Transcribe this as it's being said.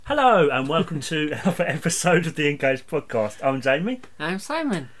Hello and welcome to another episode of the Engaged Podcast. I'm Jamie. I'm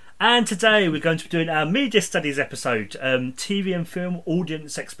Simon. And today we're going to be doing our media studies episode, TV and film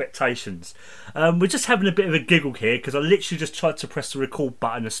audience expectations. We're just having a bit of a giggle here because I literally just tried to press the record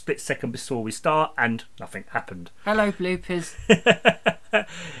button a split second before we start and nothing happened. Hello, bloopers.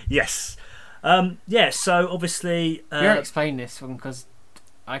 Yes. So obviously... You're explaining this one because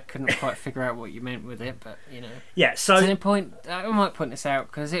I couldn't quite figure out what you meant with it, but you know. Yeah, so... I might point this out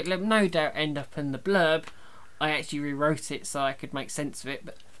because it'll no doubt end up in the blurb. I actually rewrote it so I could make sense of it,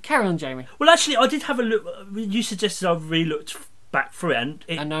 but carry on, Jamie. Well, actually, I did have a look. You suggested I re-looked back through it,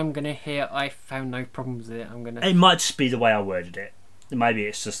 and I'm going to hear I found no problems with it. It might just be the way I worded it. Maybe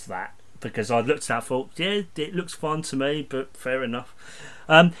it's just that. Because I looked at that and thought, yeah, it looks fine to me, but fair enough.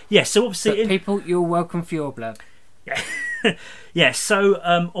 So obviously... people, you're welcome for your blurb. Yeah. Yeah, so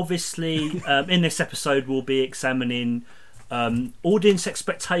obviously in this episode we'll be examining audience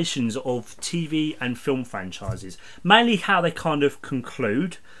expectations of TV and film franchises. Mainly how they kind of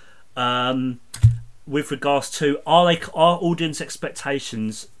conclude with regards to are audience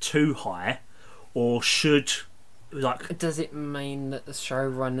expectations too high or should... Does it mean that the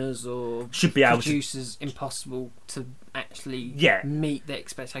showrunners or should be able producers impossible to actually meet the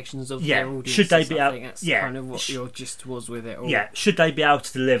expectations of their audience? Should they be able? That's kind of what your gist was with it. Or, should they be able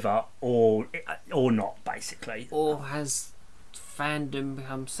to deliver or not, basically? Or has fandom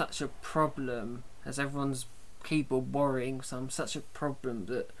become such a problem? Has everyone's keyboard warrior become such a problem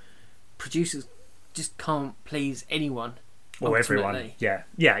that producers just can't please anyone? Or everyone? Yeah,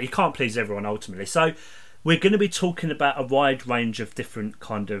 you can't please everyone ultimately. So. We're going to be talking about a wide range of different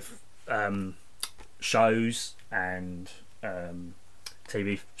kind of shows and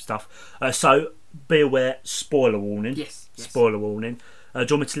TV stuff. So be aware, spoiler warning. Yes. Spoiler warning. Do you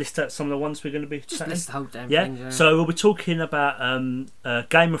want me to list out some of the ones we're going to be just list the whole damn thing? Yeah. So we'll be talking about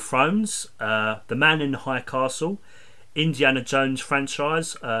Game of Thrones, The Man in the High Castle, Indiana Jones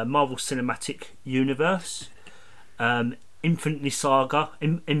franchise, Marvel Cinematic Universe, Infinity Saga,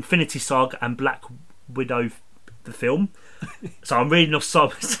 and Black Widow, the film. So I'm reading off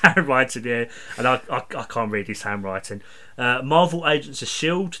Simon's handwriting here, and I can't read his handwriting. Marvel Agents of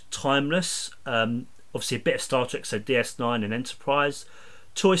S.H.I.E.L.D., Timeless, obviously a bit of Star Trek, so DS9 and Enterprise,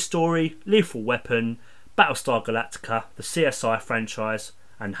 Toy Story, Lethal Weapon, Battlestar Galactica, the CSI franchise,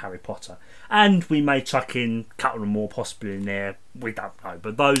 and Harry Potter. And we may chuck in a couple more possibly in there, we don't know,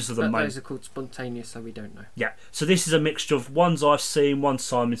 but those are the main... Those are called spontaneous, so we don't know. Yeah, so this is a mixture of ones I've seen, ones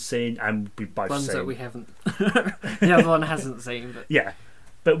Simon's seen, and we both ones seen. That we haven't. The other one hasn't seen. But... Yeah,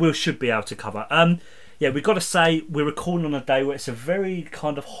 but we should be able to cover. We've got to say, we're recording on a day where it's a very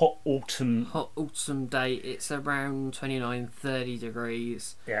kind of hot autumn day. It's around 29, 30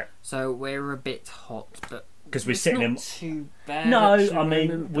 degrees. Yeah. So we're a bit hot, but... Because we're sitting in. Too bad. No, I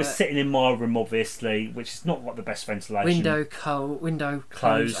mean we're sitting in my room, obviously, which is not like the best ventilation. Window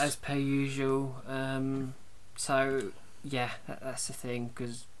closed as per usual. So yeah, that's the thing.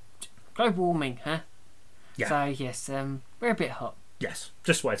 Because global warming, huh? Yeah. So yes, we're a bit hot. Yes,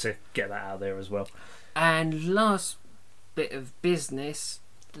 just wanted to get that out there as well. And last bit of business,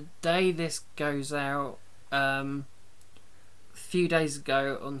 the day this goes out, few days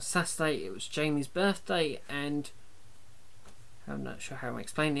ago on Saturday it was Jamie's birthday, and I'm not sure how I'm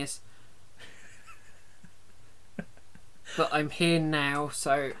explaining this, but I'm here now,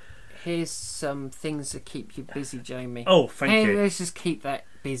 so here's some things to keep you busy, Jamie. Oh, thank you. Let's just keep that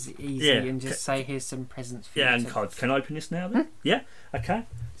easy and just say here's some presents for you. Yeah, and cards. Can I open this now then? Yeah, okay.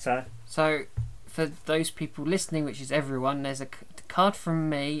 So for those people listening, which is everyone, there's a card from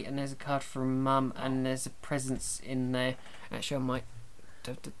me and there's a card from Mum and there's a presents in there. Actually, I might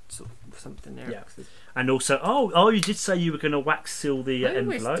have to sort of something there. Yeah. And also, you did say you were going to wax seal the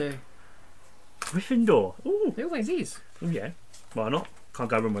envelope. Do. Gryffindor. Ooh. It always is. Oh yeah. Why not? Can't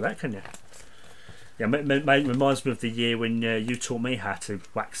go wrong with that, can you? Yeah, reminds me of the year when you taught me how to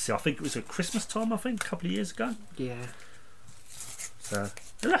wax seal. I think it was at Christmas time. A couple of years ago. Yeah. So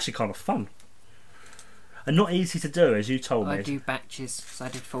it was actually kind of fun. And not easy to do, as you told me. I do batches, so I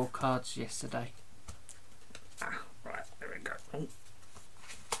did 4 cards yesterday. Right, there we go. Oh.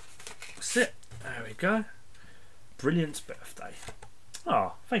 That's it. There we go. Brilliant birthday.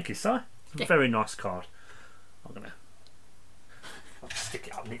 Oh, thank you, Si. Yeah. Very nice card. I'm going to stick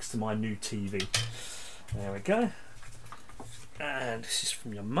it up next to my new TV. There we go. And this is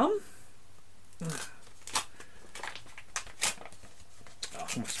from your mum.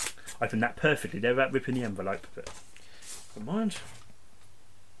 Almost opened that perfectly there without ripping the envelope, but never mind.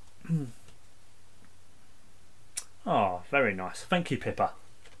 Oh, very nice. Thank you, Pippa.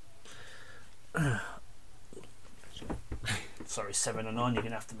 Sorry, 7 and 9. You're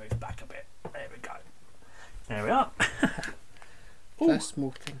gonna have to move back a bit. There we go. There we are. First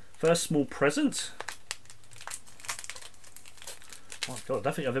small thing. First small present. Oh God, I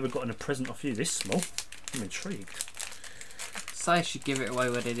don't think I've ever gotten a present off you this small. I'm intrigued. So I should give it away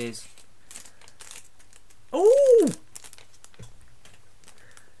what it is. Ooh!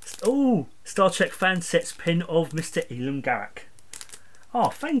 Ooh! Star Trek fan sets pin of Mr. Elam Garak. Oh,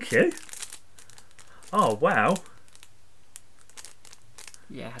 thank you. Oh, wow.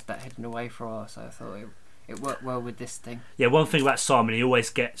 Yeah, I had that hidden away for a while, so I thought it worked well with this thing. Yeah, one thing about Simon, you're always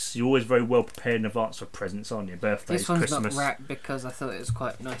very well prepared in advance for presents on your birthdays, This one's Christmas. not wrapped because I thought it was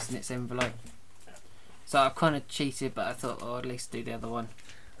quite nice in its envelope. So I kind of cheated, but I thought, oh, at least do the other one.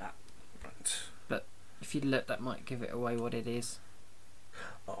 Right. But if you look, that might give it away what it is.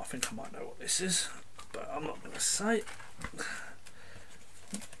 Oh, I think I might know what this is, but I'm not going to say.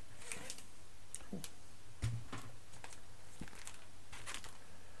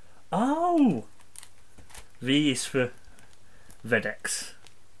 Oh! V is for Vedex.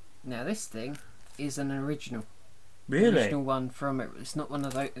 Now this thing is an original. Really? Original one from it. It's not one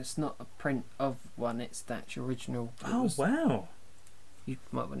of those. It's not a print of one. It's the actual original. Oh, wow. You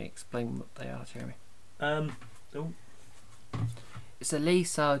might want to explain what they are, Jeremy. Oh. It's a Lee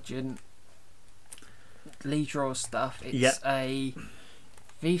Sargent Lee draw stuff. It's a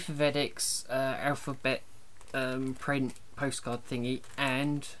V for Vedex alphabet print postcard thingy,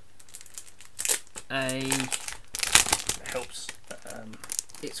 and It helps.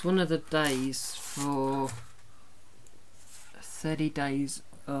 it's one of the days for 30 days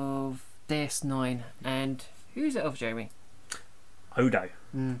of DS9. And who's it of, Jeremy? Odo.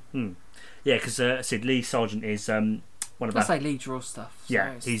 Mm. Yeah, because I said Lee Sargent is one of our... I say Lee draw stuff. So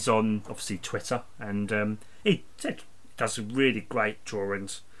Yeah, he's on, obviously, Twitter, and he does some really great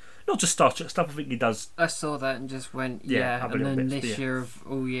drawings. Not just Star Trek stuff, I think he does... I saw that and just went, Yeah, have a and little then bit, this yeah. year of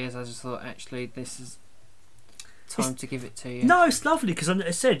all years, I just thought, actually, this is time to give it to you. No, it's lovely, because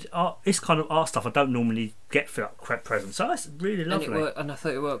I said, this kind of art stuff I don't normally get for that present, so that's really lovely. And I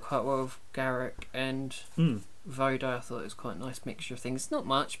thought it worked quite well with Garrick and Mm. Voda. I thought it was quite a nice mixture of things. It's not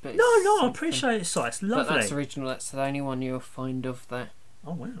much, but it's No, I something. appreciate it, so it's But lovely. that's original. That's the only one you'll find of that.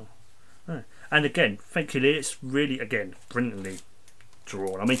 Oh, wow. Oh. And again, thank you, Lee. It's really, again, brilliantly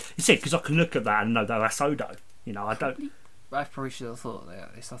drawn. I mean, you see, because I can look at that and know that that's Odo. You know, I don't... I probably should have thought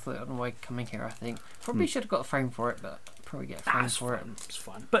of this. I thought on the way coming here, I think. Probably should have got a frame for it, but I'll probably get a frame That's for fine. It's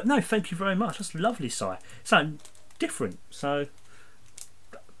fine. But no, thank you very much. That's lovely, Si. Something different. So,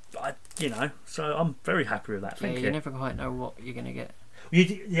 so I'm very happy with that. it. Thank Yeah, you. you never quite know what you're going to get.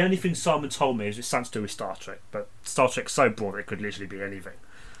 The only thing Simon told me is it's something to do with Star Trek, but Star Trek's so broad it could literally be anything.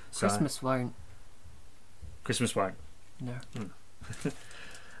 So, Christmas won't. Christmas won't. No.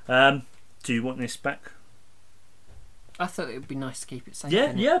 Do you want this back? I thought it would be nice to keep it safe. Yeah,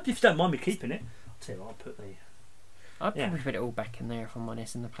 innit? yeah. If you don't mind me keeping it, I'll tell you what. I'll put the. I'd Yeah. probably put it all back in there if I'm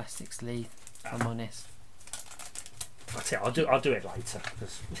honest, in the plastic sleeve. If I'm honest. I'll tell you, I'll do it later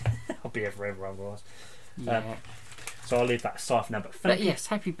because I'll be here forever otherwise. Yeah. So I'll leave that aside for now. But But yes,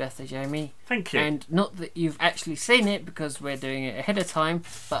 happy birthday, Jeremy. thank you. And not that you've actually seen it because we're doing it ahead of time,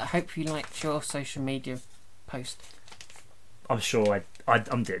 but I hope you liked your social media post. I'm sure I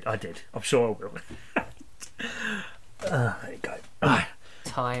did. I'm sure I will. There you go.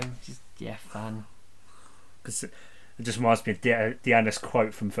 Time, just fun. Because it just reminds me of Deanna's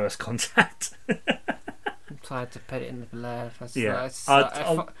quote from First Contact. I'm tired to put it in the blurb. Yeah.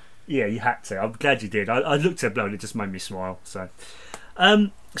 I Yeah, you had to. I'm glad you did. I looked at Blow and it just made me smile. So,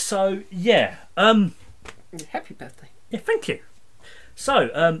 yeah. happy birthday. Yeah, thank you.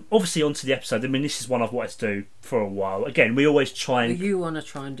 So, obviously, onto the episode. I mean, this is one I've wanted to do for a while. Again, we always try and. You want to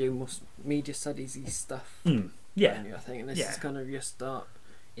try and do more media studies-y stuff. Yeah. don't you, I think, and this is kind of your start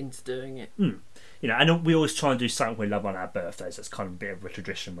into doing it. You know, and we always try and do something we love on our birthdays. That's kind of a bit of a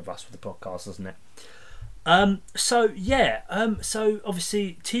tradition with us with the podcast, isn't it? So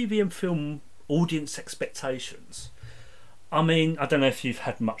obviously TV and film audience expectations. I mean, I don't know if you've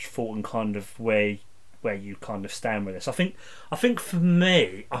had much thought in kind of where you kind of stand with this. I think for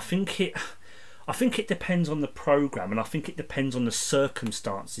me, I think it depends on the program, and I think it depends on the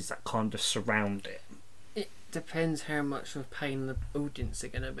circumstances that kind of surround it. It depends how much of a pain the audience are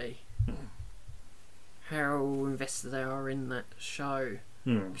going to be. How invested they are in that show.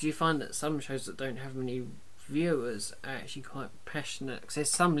 Because you find that some shows that don't have many viewers are actually quite passionate. Because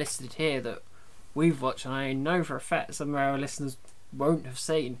there's some listed here that we've watched, and I know for a fact some of our listeners won't have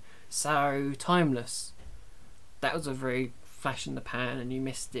seen. So, Timeless. That was a very flash in the pan, and you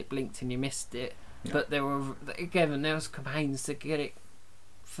missed it, blinked and you missed it. Yeah. But there was campaigns to get it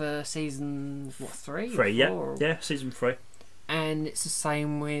for season 3? 3, yeah, season 3. And it's the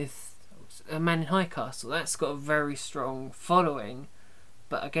same with A Man in High Castle. That's got a very strong following,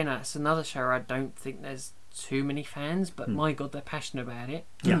 but again, that's another show I don't think there's too many fans, but my God, they're passionate about it.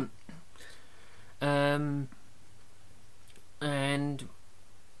 Yeah. And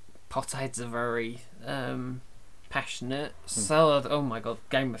Potterheads are very passionate. So oh my God,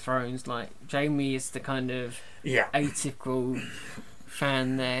 Game of Thrones. Like Jamie is the kind of atypical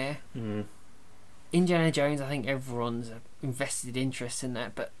fan there. Indiana Jones, I think everyone's invested interest in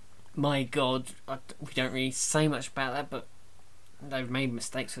that, but my God, we don't really say much about that, but they've made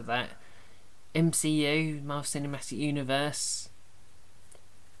mistakes with that. MCU, Marvel Cinematic Universe,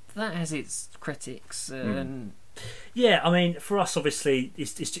 that has its critics. And yeah, I mean, for us, obviously,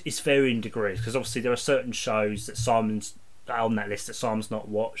 it's varying degrees, because obviously there are certain shows that Simon's on that list that Simon's not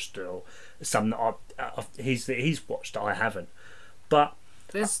watched, or some that he's watched that I haven't. But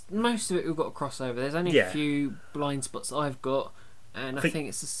there's most of it we've got a crossover. There's only a few blind spots I've got, and I think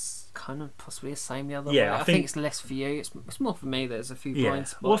it's kind of possibly the same the other way. I think it's less for you. It's more for me. There's a few blind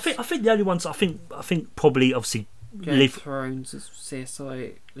spots. Well, I think the only ones I think probably obviously Game of Thrones,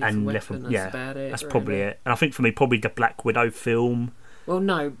 CSI, Lethal Weapon. That's about it. That's probably it. And I think for me, probably the Black Widow film. Well,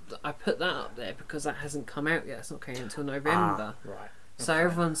 no, I put that up there because that hasn't come out yet. It's not coming out until November. Right. So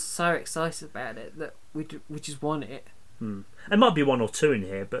everyone's so excited about it that we just want it. There might be one or two in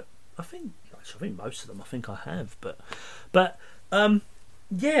here, but I think most of them I have. But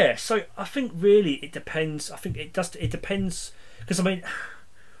yeah. So I think really it depends. I think it depends, because I mean,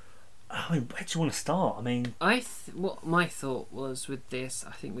 where do you want to start? I mean, what my thought was with this,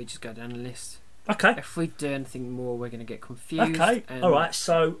 I think we just go down the list. Okay. If we do anything more, we're going to get confused. Okay. All right.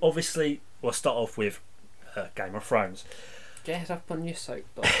 So obviously we'll start off with Game of Thrones. Get up on your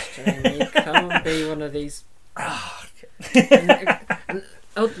soapbox, Jamie. Come and be one of these. and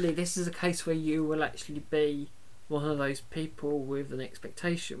oddly, this is a case where you will actually be one of those people with an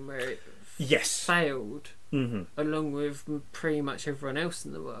expectation where it failed, along with pretty much everyone else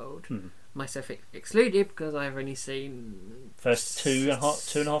in the world, myself excluded, because I've only seen first two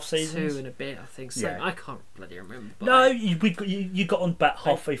and a half seasons, 2 and a bit, I think. So I can't bloody remember. No, you got on about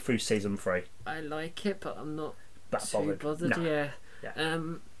halfway through season 3. I like it, but I'm not too bothered. No. Yeah.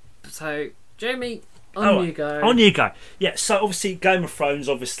 So Jamie. On you go. Yeah, so obviously Game of Thrones,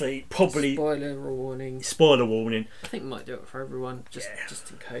 obviously, probably... Spoiler warning. I think we might do it for everyone, just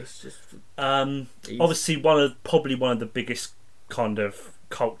in case. Obviously, probably one of the biggest kind of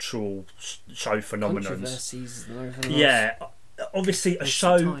cultural show phenomenons. Controversies. Yeah, obviously a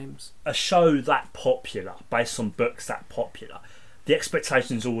show that popular, based on books that popular, the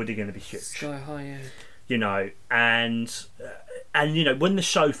expectations are already going to be huge. Sky high, yeah. You know, and you know, when the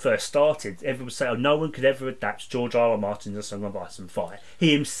show first started, everyone would say, "Oh, no one could ever adapt George R. R. Martin's A Song of Ice and Fire."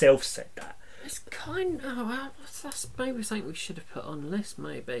 He himself said that. It's kind of that's maybe something we should have put on the list.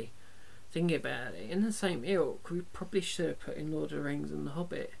 Maybe thinking about it, in the same ilk, we probably should have put in Lord of the Rings and The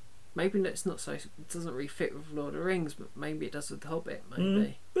Hobbit. Maybe it's not so. It doesn't really fit with Lord of the Rings, but maybe it does with The Hobbit.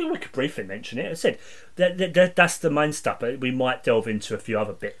 Maybe. Well, we could briefly mention it. I said that's the main stuff, but we might delve into a few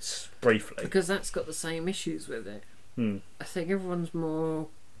other bits briefly, because that's got the same issues with it. I think everyone's more.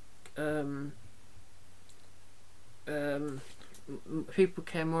 People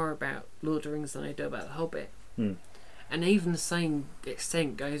care more about Lord of the Rings than they do about The Hobbit, and even the same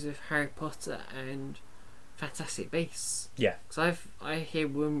extent goes with Harry Potter and Fantastic Beasts. Yeah. Because I hear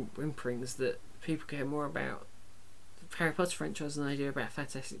whimperings that people care more about the Harry Potter franchise than they do about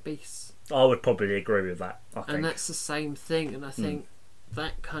Fantastic Beasts. I would probably agree with that. And that's the same thing, and I think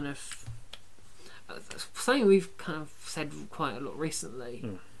that kind of something we've kind of said quite a lot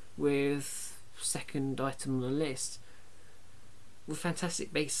recently with second item on the list. With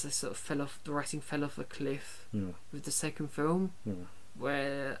Fantastic Beasts, they sort of the writing fell off a cliff with the second film,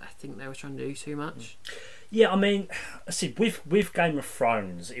 where I think they were trying to do too much. Yeah, I mean, see, with Game of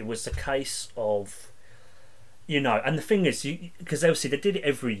Thrones, it was a case of, you know, and the thing is, because obviously they did it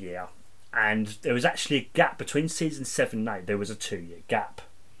every year, and there was actually a gap between season 7 and 8. There was a 2-year gap,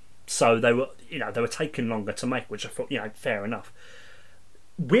 so they were taking longer to make, which I thought, fair enough.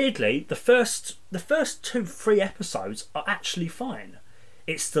 Weirdly, the first 2-3 episodes are actually fine.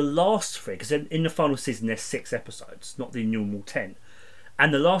 It's the last 3, because in the final season there's 6 episodes, not the normal 10.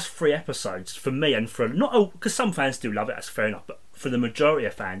 And the last 3 episodes, for me, and for because some fans do love it, that's fair enough, but for the majority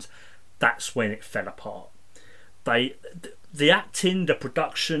of fans, that's when it fell apart. The acting, the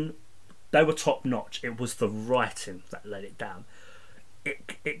production, they were top notch. It was the writing that let it down.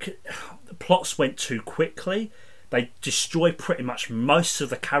 The plots went too quickly. They destroyed pretty much most of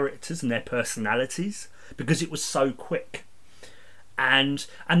the characters and their personalities because it was so quick. And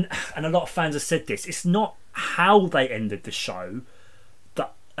a lot of fans have said this. It's not how they ended the show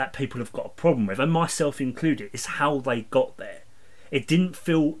that people have got a problem with, and myself included, is how they got there. It didn't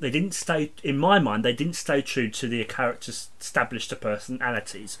feel, they didn't stay, in my mind, they didn't stay true to the characters' established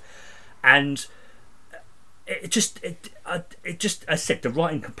personalities, and it just, I said, the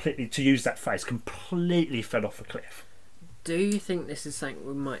writing completely, to use that phrase, completely fell off a cliff. Do you think this is something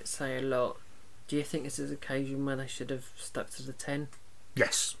we might say a lot? Do you think this is an occasion where they should have stuck to the 10?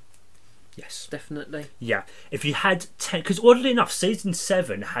 Yes. Definitely. Yeah. If you had 10, because oddly enough, season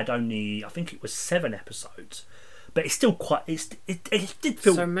 7 had only, I think it was 7 episodes, but it's still quite, it did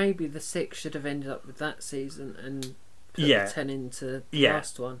feel... So maybe the 6 should have ended up with that season and put Yeah. the 10 into the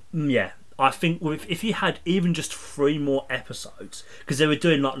last one. Yeah. I think if you had even just 3 more episodes, because they were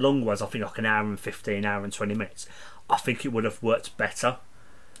doing like long ones, I think like an hour and 15, hour and 20 minutes, I think it would have worked better.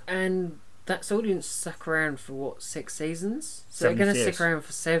 And that's audience stuck around for what, 6 seasons? So they're going to stick around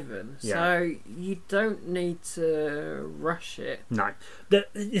for 7. Yeah. So you don't need to rush it. No. The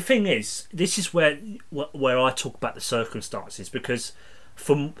thing is, this is where I talk about the circumstances, because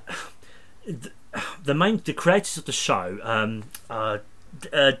from the creators of the show,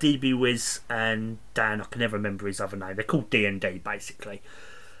 DB Wiz and Dan, I can never remember his other name. They're called D&D basically.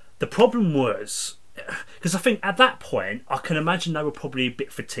 The problem was, because I think at that point I can imagine they were probably a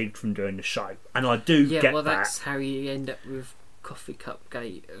bit fatigued from doing the show, and I do get that. Yeah, well, that's how you end up with Coffee Cup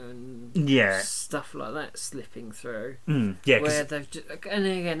Gate and stuff like that slipping through. Where they've just, and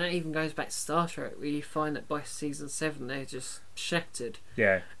again, that even goes back to Star Trek, where you find that by season 7 they're just shattered.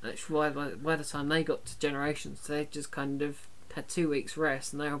 Yeah, that's why by the time they got to Generations, they just kind of had 2 weeks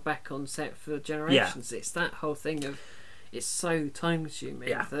rest and they were back on set for Generations. It's that whole thing of, it's so time consuming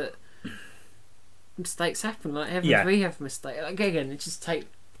that mistakes happen. Like heavens, we have mistakes. Like, again, just take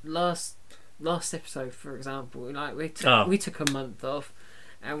last episode for example. Like we took a month off,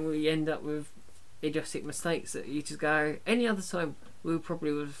 and we end up with idiotic mistakes that you just go. Any other time, we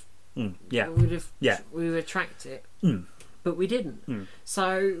probably would have. We would tracked it, but we didn't.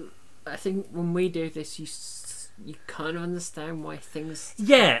 So I think when we do this, you kind of understand why things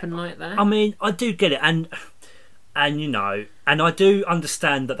happen like that. I mean, I do get it, and you know, and I do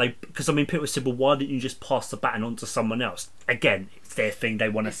understand that because I mean, people said, well, why didn't you just pass the baton on to someone else? Again, it's their thing, they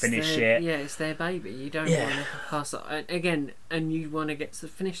want to finish it. Yeah, it's their baby. You don't want to pass it again, and you want to get to the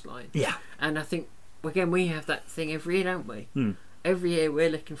finish line. Yeah. And I think, again, we have that thing every year, don't we? Every year we're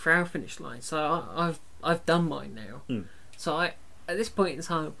looking for our finish line. So I've done mine now. So at this point in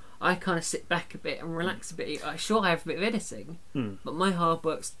time, I kind of sit back a bit and relax a bit. I have a bit of editing, but my hard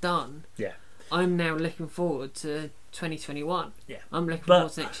work's done. Yeah. I'm now looking forward to 2021. Yeah. I'm looking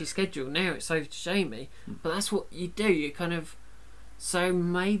forward to next year's schedule. Now it's over to Jamie. But that's what you do. You kind of... So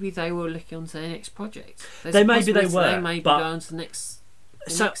maybe they were looking on to their next project. They may be go on to the next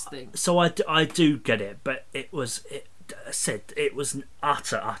thing. So I do get it, but it was an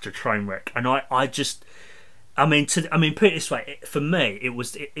utter train wreck. And I just... I mean, put it this way. For me, it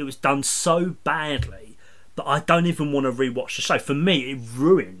was done so badly that I don't even want to rewatch the show. For me, it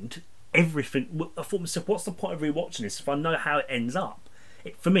ruined everything. I thought to myself, what's the point of rewatching this if I know how it ends up?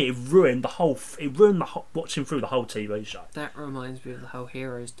 For me, it ruined the whole watching through the whole TV show. That reminds me of the whole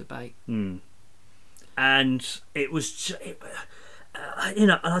Heroes debate. And it was, you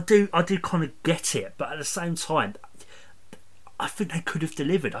know, and I do kind of get it, but at the same time, I think they could have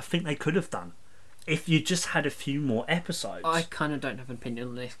delivered. I think they could have done. If you just had a few more episodes. I kind of don't have an opinion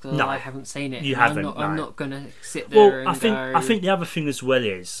on this because I haven't seen it. You haven't. I'm not going to sit there I think the other thing as well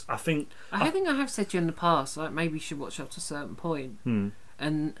is I think I have said to you in the past, like maybe you should watch up to a certain point,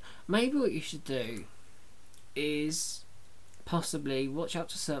 and maybe what you should do is possibly watch up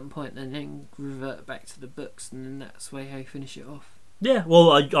to a certain point and then revert back to the books, and then that's where you finish it off. Yeah,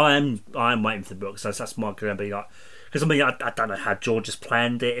 well, I am waiting for the books, so that's my going to be like. Because I mean, I don't know how George has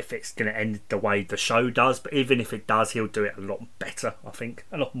planned it, if it's going to end the way the show does, but even if it does, he'll do it a lot better, I think,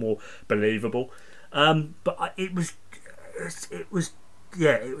 a lot more believable. But it was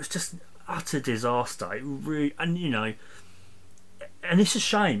just utter disaster. It really, and you know, and it's a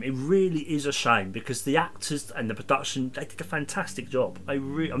shame. It really is a shame because the actors and the production, they did a fantastic job. I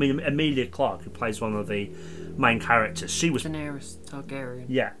mean, Emilia Clarke, who plays one of the main characters, she was Daenerys Targaryen.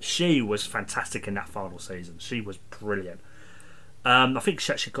 Yeah, she was fantastic in that final season. She was brilliant. I think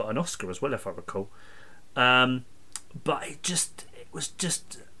she actually got an Oscar as well, if I recall. But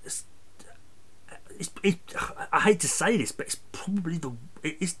I hate to say this, but it's probably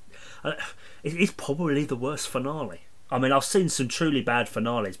the worst finale. I mean, I've seen some truly bad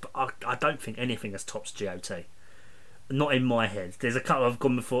finales, but I don't think anything has topped GOT. Not in my head. There's a couple I've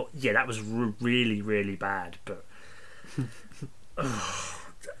gone before. Yeah, that was really, really bad, but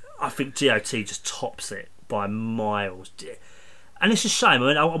I think GOT just tops it by miles. And it's a shame. I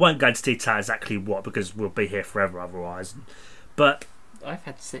mean, I won't go into detail exactly what, because we'll be here forever otherwise. But I've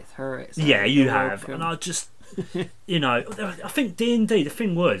had to sit through it. So yeah, you have. And I just, I think D&D, the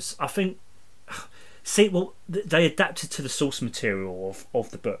thing was, they adapted to the source material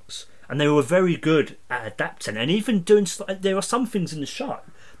of the books. And they were very good at adapting. And even doing, there are some things in the show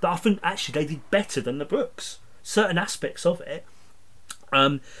that I think actually they did better than the books. Certain aspects of it.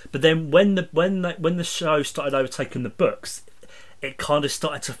 But then when the show started overtaking the books, it kind of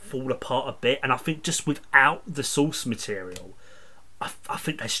started to fall apart a bit. And I think just without the source material, I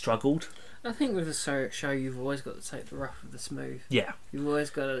think they struggled. I think with a show, you've always got to take the rough with the smooth. Yeah. You've always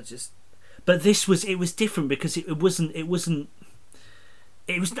got to just... But it was different because it was okay,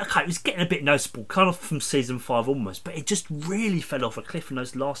 it was getting a bit noticeable, kind of from season 5 almost, but it just really fell off a cliff in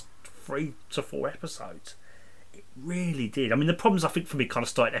those last 3 to 4 episodes. It really did. I mean, the problems I think for me kind of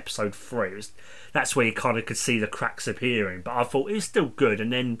started episode 3. That's where you kind of could see the cracks appearing, but I thought it was still good.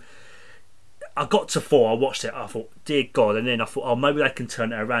 And then I got to 4, I watched it, I thought, dear God, and then I thought, oh, maybe they can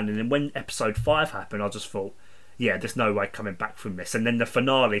turn it around. And then when episode 5 happened, I just thought, yeah, there's no way coming back from this. And then the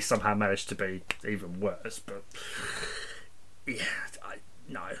finale somehow managed to be even worse, but yeah,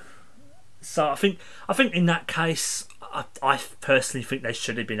 no. So I think in that case, I personally think they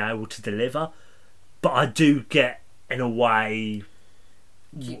should have been able to deliver, but I do get, in a way,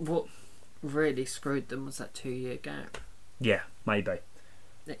 what really screwed them was that 2-year gap. Yeah, maybe.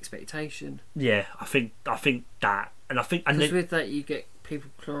 Expectation. Yeah, I think that, and I think, and because with that you get people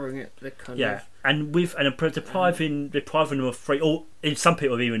clawing at the kind of, and depriving them of 3, or some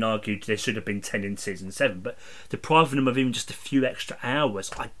people have even argued there should have been 10 in season 7, but depriving them of even just a few extra hours,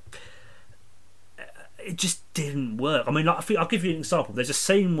 it just didn't work. I mean, I think I'll give you an example. There's a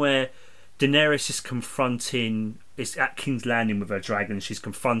scene where Daenerys is at King's Landing with her dragon. She's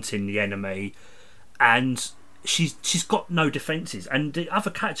confronting the enemy, and she's got no defences, and the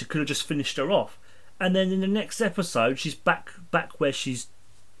other character could have just finished her off. And then in the next episode, she's back where she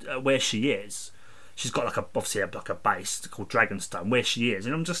is. She's got obviously a base called Dragonstone where she is,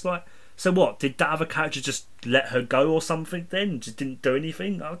 and I'm just like, so what? Did that other character just let her go or something? Then just didn't do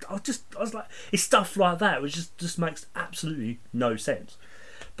anything. I was like, it's stuff like that which just makes absolutely no sense.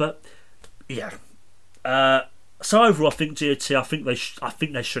 But yeah. So overall, I think GOT. I think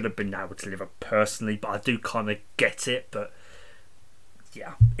they should have been able to deliver personally, but I do kind of get it. But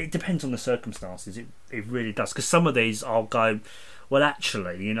yeah, it depends on the circumstances. It really does, because some of these I'll go, well,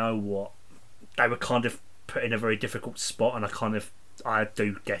 actually, you know what? They were kind of put in a very difficult spot, and I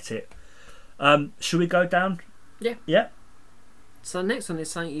do get it. Should we go down? Yeah. Yeah. So the next one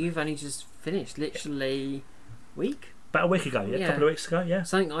is something you've only just finished, literally week. About a week ago, yeah. A couple of weeks ago, yeah.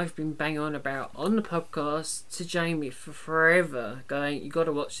 Something I've been banging on about on the podcast to Jamie for forever, going, you got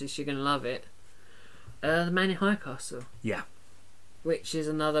to watch this, you're going to love it. The Man in High Castle. Yeah. Which is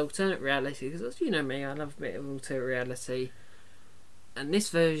another alternate reality, because you know me, I love a bit of alternate reality. And this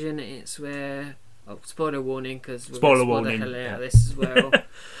version, it's where, spoiler warning, because we're going to spoil the hell out of this as well.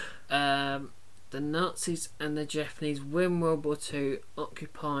 The Nazis and the Japanese win World War II,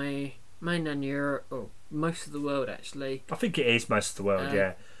 occupy mainland Europe, or most of the world actually. I think it is most of the world,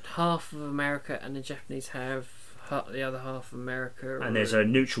 yeah. Half of America, and the Japanese have the other half of America. And there's a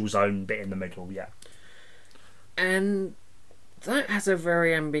neutral zone bit in the middle, yeah. And that has a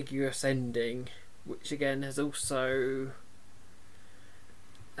very ambiguous ending, which again has also...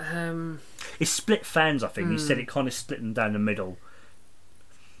 it split fans, I think. He said it kind of split them down the middle.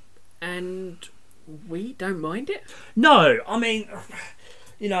 And we don't mind it? No, I mean...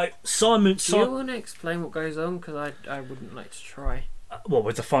 You know, Simon... Do you want to explain what goes on? Because I wouldn't like to try. What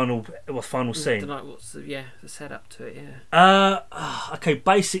was the final scene? What's the setup to it, yeah. Okay,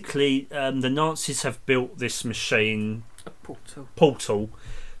 basically, the Nazis have built this machine... A portal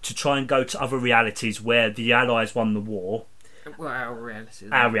to try and go to other realities where the Allies won the war. Well, our reality,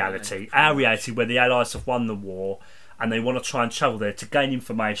 where the Allies have won the war, and they want to try and travel there to gain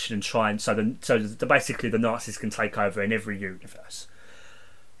information and try and... So basically the Nazis can take over in every universe.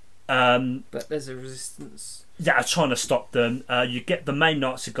 But there's a resistance that are trying to stop them. You get the main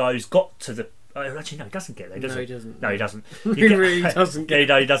Nazi guy who's got to the... actually, no, he doesn't get there, does he? No, he doesn't. No, he doesn't. He really doesn't get there.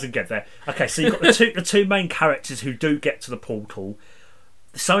 No, he doesn't get there. Okay, so you've got the two main characters who do get to the portal.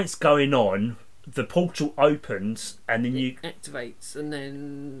 Something's going on. The portal opens, and then it activates, and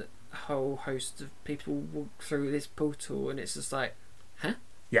then a whole host of people walk through this portal, and it's just like, huh?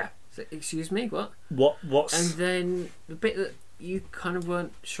 Yeah. So, excuse me, what? What's... And then the bit that you kind of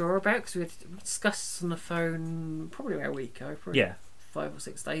weren't sure about, because we discussed this on the phone probably about a week ago, probably 5 or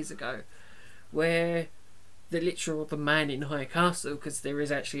 6 days ago, where the literal the man in High Castle, because there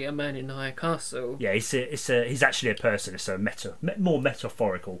is actually a man in High Castle. Yeah, he's actually a person. It's a more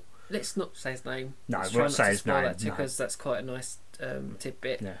metaphorical. Let's not say his name. No, Let's we're not saying his name. because that's quite a nice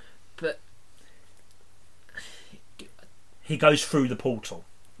tidbit. Yeah. But he goes through the portal.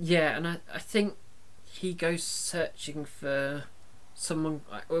 Yeah, and I think he goes searching for someone.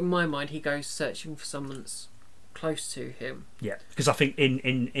 In my mind, he goes searching for someone that's close to him. Yeah, because I think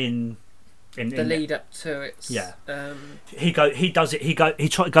in the lead up to it. Yeah. He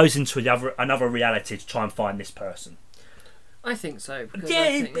goes into another reality to try and find this person. I think so. Yeah,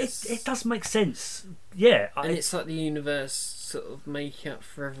 it does make sense. Yeah, and it's like the universe sort of making up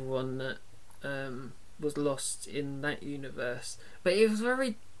for everyone that was lost in that universe. But it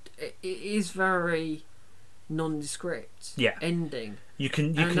is very nondescript. Yeah. Ending.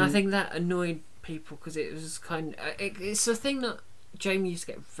 And I think that annoyed people because it was kind of it's a thing that Jamie used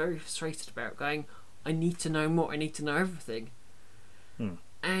to get very frustrated about, going, I need to know more, I need to know everything.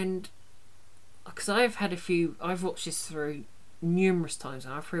 And because I've watched this through numerous times,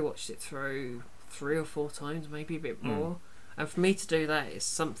 and I've rewatched it through 3 or 4 times, maybe a bit more. And for me to do that is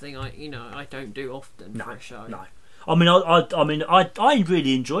something I don't do often for a show. No, I mean, I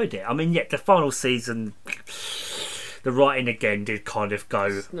really enjoyed it. I mean, the final season, the writing again did kind of go.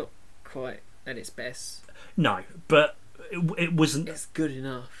 It's not quite at its best. No, but it wasn't. It's good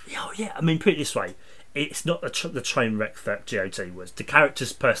enough. Oh yeah, I mean, put it this way. It's not the train wreck that GOT was. The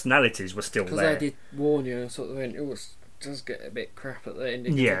characters' personalities were still there. Because I did warn you, sort of, it does get a bit crap at the end. It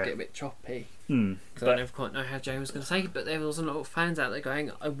does get a bit choppy. Because I never quite know how Jay was going to say it, but there was a lot of fans out there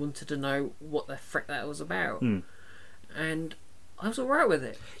going, I wanted to know what the frick that was about. And I was alright with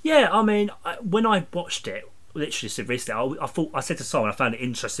it. Yeah, I mean, when I watched it, literally recently, I said to someone, I found it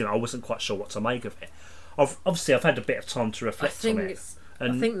interesting. I wasn't quite sure what to make of it. Obviously, I've had a bit of time to reflect on it.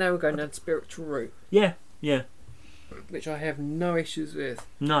 I think they were going down the spiritual route. Yeah. Which I have no issues with.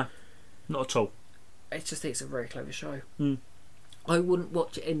 No, not at all. It's a very clever show. I wouldn't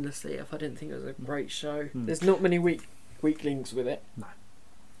watch it endlessly if I didn't think it was a great show. There's not many weak links with it. No.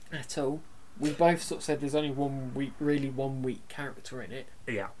 At all. We both sort of said there's only one weak character in it.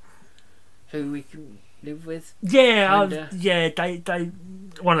 Yeah. Who we can live with. Yeah, they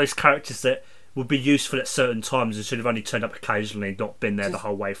one of those characters that would be useful at certain times and should have only turned up occasionally and not been there the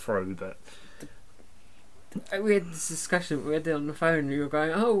whole way through. But we had this discussion. We had it on the phone. And we were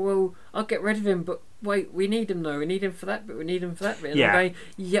going, "Oh well, I'll get rid of him." But wait, we need him though. We need him for that bit. We need him for that bit. And I'm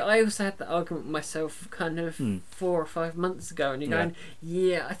going, I also had that argument with myself, kind of 4 or 5 months ago. And you're going,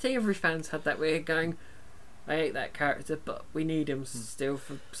 I think every fan's had that. We're going, I hate that character, but we need him still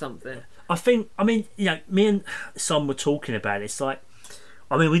for something. I mean, me and Sam were talking about it. It's like,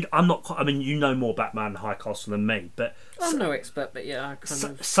 I mean, I'm not. I mean, you know more about Man in High Castle than me, but I'm no expert. But yeah,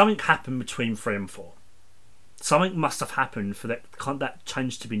 something happened between 3 and 4. Something must have happened for that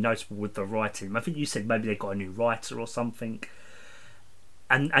change to be noticeable with the writing. I think you said maybe they got a new writer or something,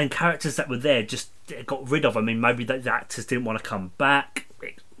 and characters that were there just got rid of. I mean, maybe the actors didn't want to come back.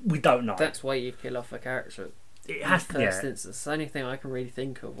 We don't know. That's why you kill off a character. It has to. It's the only thing I can really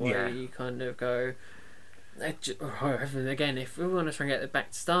think of where you kind of go. Again, if we want to try and get it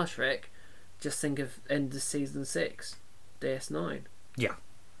back to Star Trek, just think of end of season 6, DS9. Yeah.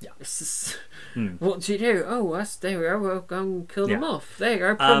 It's just, what do you do? Oh, there we go. We'll go and kill them off. There you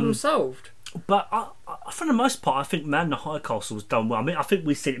go. Problem solved. But for the most part, I think Man in the High Castle was done well. I mean, I think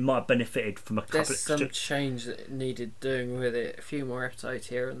we said it might have benefited from a couple of... There's some change that it needed doing with it. A few more episodes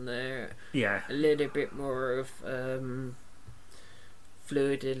here and there. Yeah. A little bit more of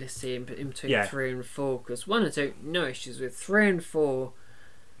fluidity in between 3 and 4. Because 1 and 2, no issues with. 3 and 4,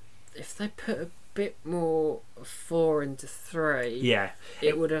 if they put a bit more 4 into 3,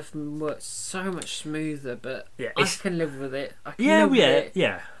 it would have worked so much smoother. But I can live with it.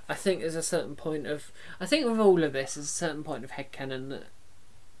 I think there's a certain point of... I think with all of this, there's a certain point of headcanon that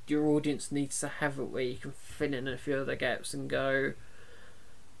your audience needs to have it where you can fill in a few other gaps and go,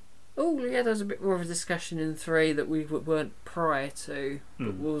 oh yeah, there's a bit more of a discussion in 3 that we weren't prior to,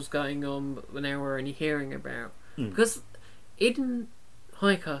 but what was going on, but now we're only hearing about. Because in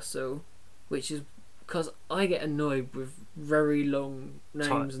High Castle, which is because I get annoyed with very long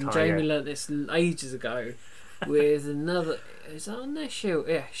names, and Jamie learnt this ages ago with another... Is that on there? Shield?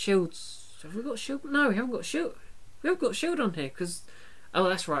 Yeah, Shields. Have we got Shield? No, we haven't got Shield. We haven't got Shield on here because... Oh,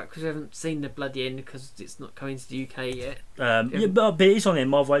 that's right, because we haven't seen the bloody end because it's not coming to the UK yet. But it is on there,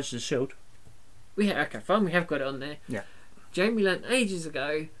 Marvel Agents of Shield. Okay, fine, we have got it on there. Yeah. Jamie learnt ages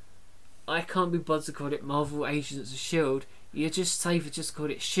ago, I can't be bothered to call it Marvel Agents of Shield. You're just safer just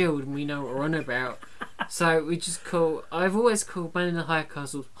called it Shield and we know what we're on about. So we just I've always called Man in the High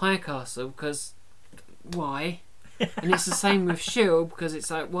Castle because why? And it's the same with S.H.I.E.L.D. because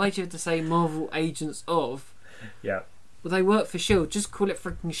it's like, why do you have to say Marvel Agents of? Yeah. Well, they work for S.H.I.E.L.D. Just call it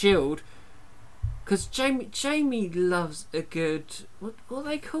freaking S.H.I.E.L.D. Because Jamie loves a good... What are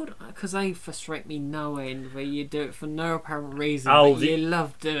they called? Because they frustrate me no end, where you do it for no apparent reason, but you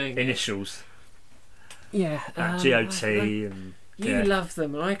love doing initials. Yeah. GOT and... You love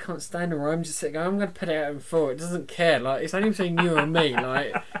them, and I can't stand them. Where I'm just sitting, I'm going to put it out in 4. It doesn't care. Like, it's only between you and me.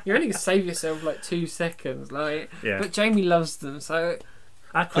 Like, you're only going to save yourself like 2 seconds. Like, but Jamie loves them, so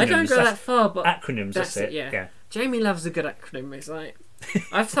acronyms, I don't go that far. But acronyms. That's it. Yeah. Jamie loves a good acronym. It's like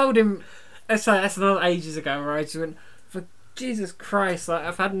I've told him. That's another ages ago where I just went, for Jesus Christ, like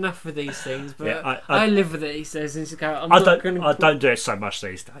I've had enough of these things. But I live with it. He says, and I don't do it so much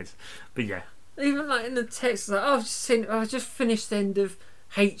these days. But yeah. Even like in the text, like I've just finished the end of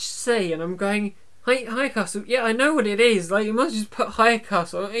HC, and I'm going High Castle. Yeah, I know what it is. Like you must just put High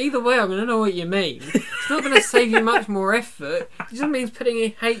Castle. Either way, I'm gonna know what you mean. It's not gonna save you much more effort. It just means putting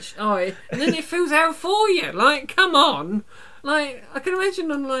in HI, and then it fills out for you. Like, come on. Like I can imagine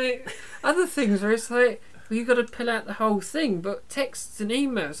on like other things where it's like well, you got to pull out the whole thing, but texts and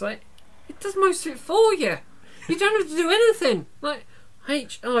emails, like it does most of it for you. You don't have to do anything. Like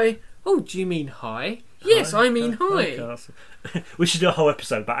HI. Oh, do you mean hi? Yes, I mean hi. We should do a whole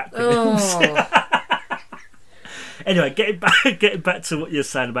episode about acronyms. Oh. Anyway, getting back to what you're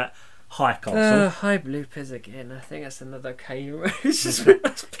saying about High Castle. High bloopers again. I think that's another occasion where it's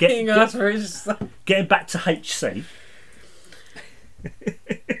just getting back to HC.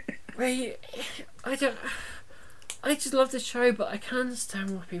 Wait, I just love the show, but I can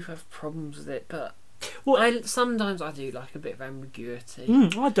understand why people have problems with it. But sometimes I do like a bit of ambiguity.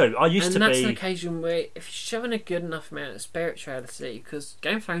 I do. And that's an occasion where if you're showing a good enough amount of spirituality, because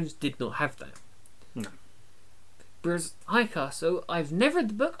Game of Thrones did not have that. No. Whereas High Castle, I've never read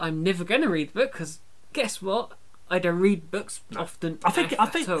the book. I'm never going to read the book because guess what? I don't read books often. I think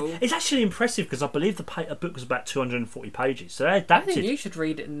it's actually impressive because I believe the book was about 240 pages. So they adapted. I think you should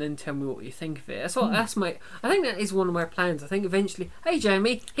read it and then tell me what you think of it. That's my. I think that is one of my plans. I think eventually, hey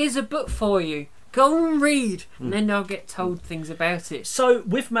Jamie, here's a book for you. Go and read, and then I'll get told things about it. So,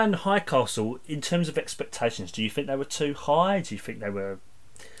 with Man High Castle, in terms of expectations, do you think they were too high? Do you think they were...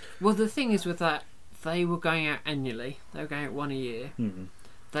 Well, the thing is with that, they were going out annually. They were going out one a year.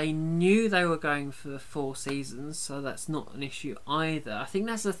 They knew they were going for 4 seasons, so that's not an issue either. I think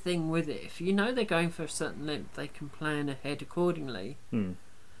that's the thing with it. If you know they're going for a certain length, they can plan ahead accordingly.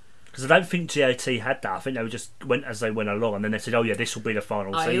 Because I don't think GOT had that. I think they just went as they went along, and then they said, "Oh yeah, this will be the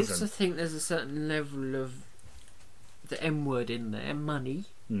final season." I also think there's a certain level of the M word in there, money.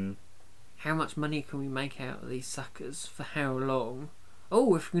 How much money can we make out of these suckers for how long?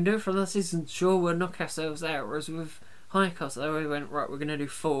 Oh, if we can do it for another season, sure, we'll knock ourselves out. Whereas with High Castle, they always went, right, we're going to do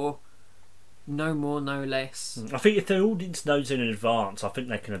 4, no more, no less. I think if the audience knows in advance, I think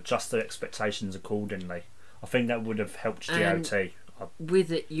they can adjust their expectations accordingly. I think that would have helped GOT.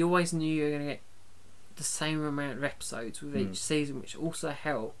 With it, you always knew you were going to get the same amount of episodes with each season, which also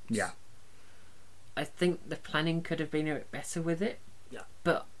helps. Yeah. I think the planning could have been a bit better with it. Yeah.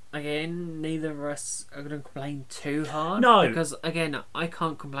 But again, neither of us are going to complain too hard. No. Because again, I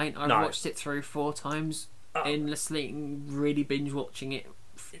can't complain. I've watched it through 4 times endlessly and really binge watching it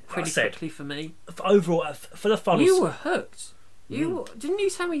pretty quickly for me. Overall, for the final... You were hooked. Didn't you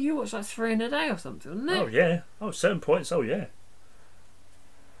tell me you watched like 3 in a day or something, wasn't it? Oh, yeah. Oh, certain points. Oh, yeah.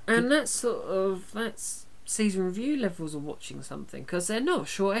 And that's season review levels of watching something, because they're not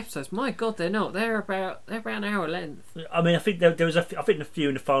short episodes. My God, they're not. They're about an hour length. I mean, I think there was a few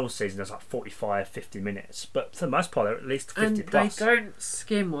in the final season. There's like 45, 50 minutes, but for the most part, they're at least 50 and plus. They don't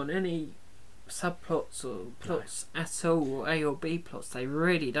skim on any subplots or plots at all, or A or B plots. They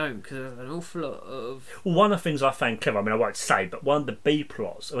really don't, because there's an awful lot of. Well, one of the things I found clever. I mean, I won't say, but one of the B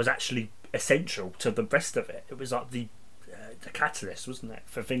plots was actually essential to the rest of it. It was like the catalyst, wasn't it,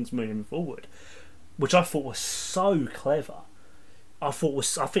 for things moving forward, which I thought was so clever. I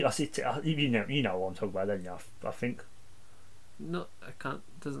think I see it. You know what I'm talking about, don't you? I think. Not, I can't.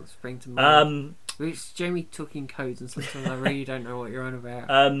 Doesn't spring to mind. It's Jamie talking codes, and sometimes I really don't know what you're on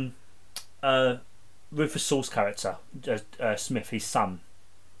about. Rufus Sewell's character, Smith, his son.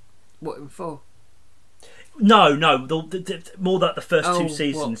 What in 4? No. The more like the first 2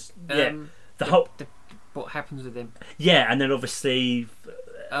 seasons. What? What happens with him? Yeah, and then obviously.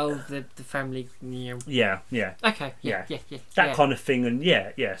 The family. Yeah. Okay. Yeah. That kind of thing, and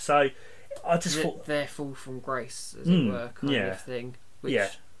yeah. So I just thought their fall from grace, as it were, kind of thing, which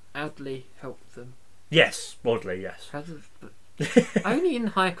oddly helped them. Yes, oddly, yes. Only in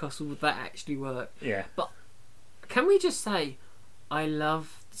High Castle would that actually work. Yeah. But can we just say, I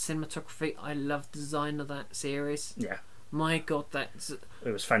love cinematography. I love the design of that series. Yeah. My God, it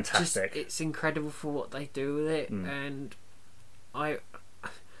was fantastic. It's incredible for what they do with it, and I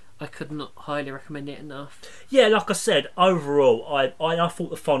could not highly recommend it enough. Yeah, like I said, overall, I thought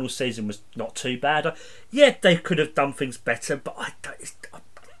the final season was not too bad. They could have done things better, but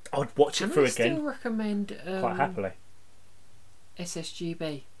I'd watch it through again. I still recommend quite happily.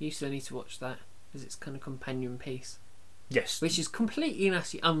 SSGB. You still need to watch that because it's kind of companion piece. Yes, which is completely and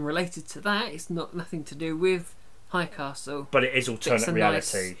utterly unrelated to that. It's nothing to do with High Castle, but it is alternate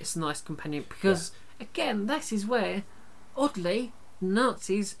reality. It's a nice companion because again, that is where, oddly,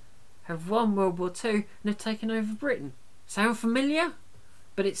 Nazis have won World War II and have taken over Britain. Sound familiar?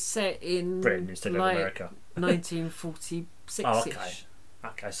 But it's set in Britain instead of America. 1946-ish. Oh,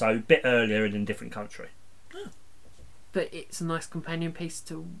 okay, so a bit earlier and in a different country. But it's a nice companion piece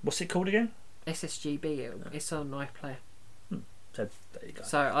to... What's it called again? SSGB. It's on iPlayer. So there you go.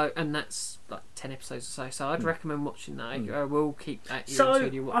 So and that's like 10 episodes or so. So I'd recommend watching that. I will keep at you so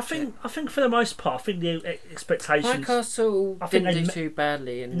until you watch it. I think for the most part, I think the expectations. High Castle didn't do too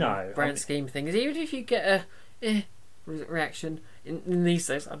badly in the grand scheme of things. Even if you get a reaction in these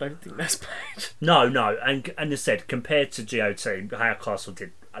days, I don't think that's bad. No, and as I said, compared to GOT, High Castle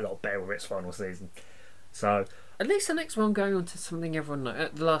did a lot better with its final season. So at least the next one going on to something everyone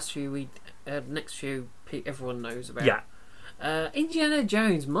knows. The last few everyone knows about. Yeah. Indiana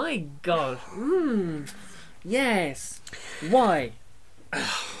Jones, my God. Yes. Why?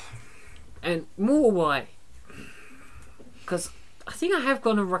 And more why? Because I think I have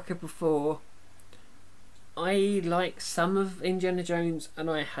gone on record before. I like some of Indiana Jones and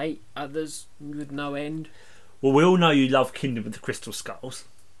I hate others with no end. Well, we all know you love Kingdom of the Crystal Skulls.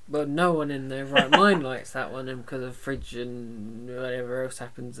 Well, no one in their right mind likes that one, and because of Fridge and whatever else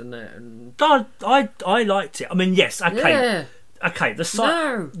happens in that. And I liked it. I mean, yes, okay. Yeah. Okay,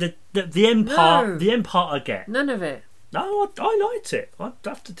 the end part, No. the end part I get. None of it. No, I liked it. I'd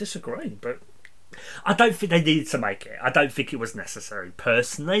have to disagree, but I don't think they needed to make it. I don't think it was necessary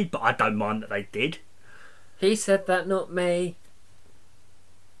personally, but I don't mind that they did. He said that, not me.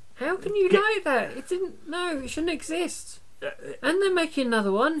 How can you like that? It didn't. No, it shouldn't exist. And they're making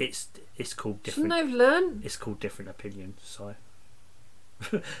another one. It's called different. Shouldn't they've learned? It's called Different Opinions. So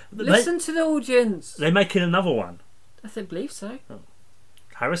listen to the audience. They're making another one. I think believe so. Oh.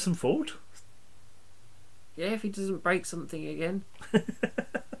 Harrison Ford. Yeah, if he doesn't break something again,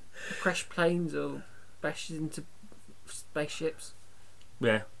 crash planes or bashes into spaceships.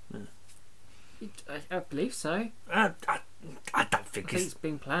 Yeah. I believe so. I don't think it's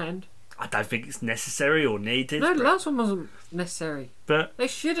been planned. I don't think it's necessary or needed. No, the last one wasn't necessary. But they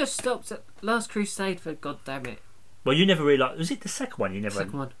should have stopped at Last Crusade, for God damn it. Well, you never really liked... Was it the second one? You never...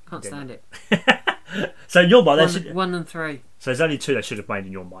 Second one. Can't stand it. So in your mind... 1 and 3. So there's only 2 they should have made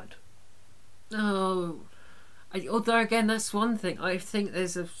in your mind. Oh. Although, again, that's one thing. I think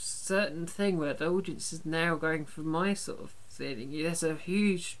there's a certain thing where the audience is now going for my sort of feeling. There's a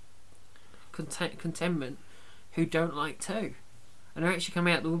huge contentment who don't like 2. And are actually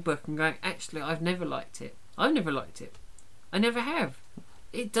coming out the woodwork and going, actually, I've never liked it. I've never liked it. I never have.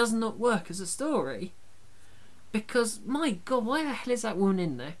 It does not work as a story. Because, my God, why the hell is that woman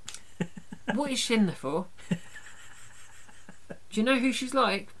in there? What is she in there for? Do you know who she's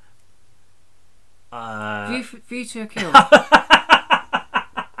like? View to a Kill.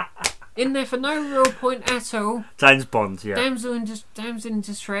 In there for no real point at all. James Bond, yeah. Damsel in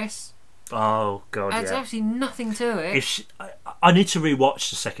distress. Oh, God, Adds absolutely nothing to it. I need to rewatch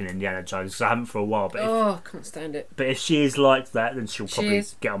the second Indiana Jones because I haven't for a while. But I can't stand it. But if she is like that, then she'll probably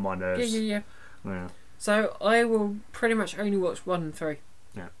get on my nerves. Yeah. So I will pretty much only watch 1 and 3.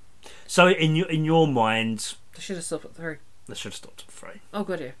 Yeah. So in your mind, they should have stopped at 3. They should have stopped at 3. Oh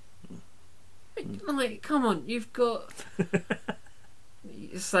God, yeah. Like, come on, you've got.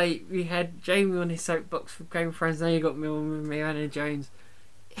 Say we had Jamie on his soapbox for Game of Thrones. Now you got me on with Indiana Jones.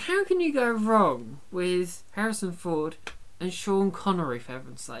 How can you go wrong with Harrison Ford and Sean Connery, for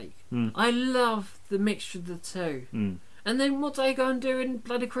heaven's sake? I love the mixture of the two. And then what do they go and do in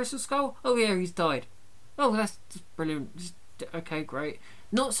Bloody Crystal Skull? Oh yeah, he's died. Oh, that's just brilliant. Okay, great.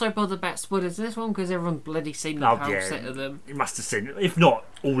 Not so bothered about spoilers in this one because everyone's bloody seen the whole set of them. You must have seen it, if not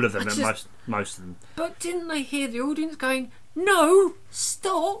all of them, most of them. But didn't they hear the audience going, "No,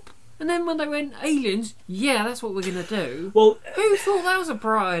 stop"? And then when they went aliens, yeah, that's what we're going to do. Well, who thought that was a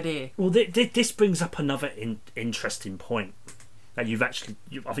bright idea? Well, this brings up another interesting point that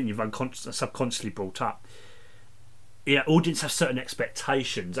I think you've subconsciously brought up. Yeah, audience have certain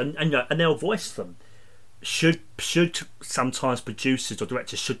expectations, and they'll voice them. should sometimes producers or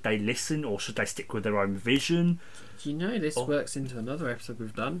directors, should they listen or should they stick with their own vision? You know, this works into another episode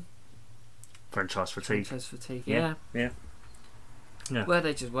we've done. Franchise fatigue. Yeah. Where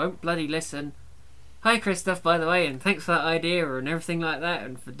they just won't bloody listen. Hi, Christoph, by the way, and thanks for that idea and everything like that,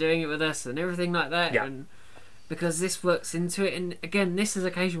 and for doing it with us and everything like that. Yeah. And because this works into it, and again, this is an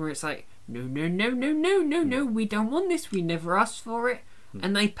occasion where it's like, no, we don't want this. We never asked for it,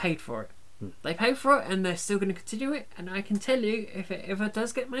 and they paid for it. They paid for it, and they're still going to continue it. And I can tell you, if it ever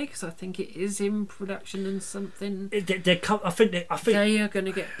does get made, because I think it is in production and something, I think they are going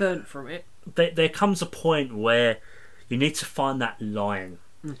to get burnt from it. There comes a point where you need to find that line,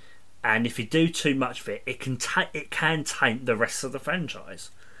 and if you do too much of it, it can taint the rest of the franchise.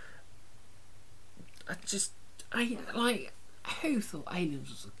 Who thought Aliens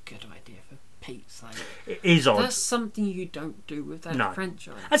was a good idea for Pete's sake? It is odd. That's something you don't do with that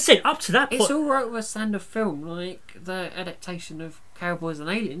franchise. I said up to that point, it's all right with a standard film like the adaptation of Cowboys and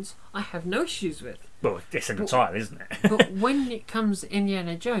Aliens. I have no issues with. Well, it's in the title, isn't it? But when it comes to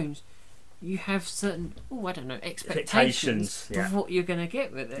Indiana Jones, you have certain expectations of what you're going to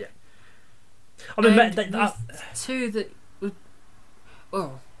get with it. Yeah. I mean, two that would.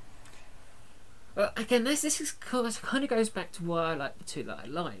 Well, again, this kind of goes back to why I like the two that I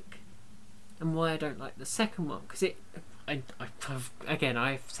like, and why I don't like the second one, because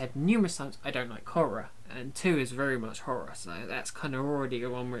I've said numerous times I don't like horror, and 2 is very much horror, so that's kind of already a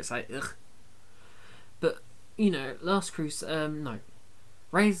one where it's like ugh. But Last Crusade,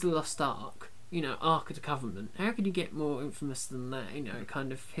 Raiders of the Lost Ark, Ark of the Covenant. How could you get more infamous than that?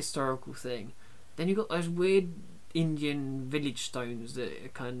 Kind of historical thing. Then you got those weird Indian village stones that are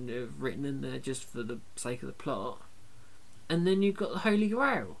kind of written in there just for the sake of the plot. And then you've got the Holy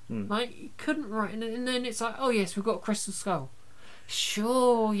Grail. Like, you couldn't write in it. And then it's like, oh yes, we've got a crystal skull.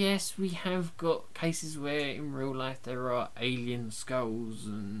 Sure, yes, we have got cases where in real life there are alien skulls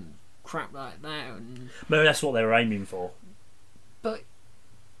and crap like that. And maybe that's what they were aiming for. But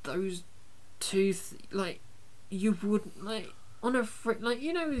those two, you wouldn't, on a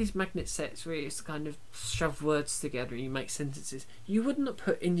these magnet sets where it's kind of shove words together and you make sentences, you wouldn't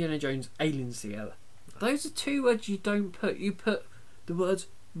put Indiana Jones Aliens together. Those are 2 words you don't put. You put the words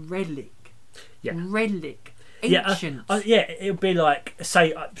relic. Yeah. Relic. Ancient. It would be like,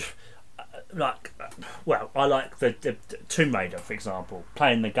 say, well, I like the Tomb Raider, for example,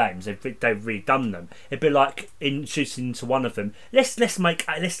 playing the games. They've redone them. It'd be like introducing into one of them. Let's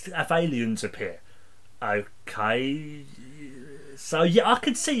have aliens appear. Okay. So I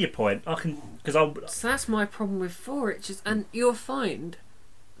can see your point. So that's my problem with 4. And you'll find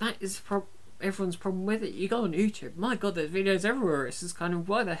that is everyone's problem with it. You go on YouTube, my God, there's videos everywhere. It's just kind of,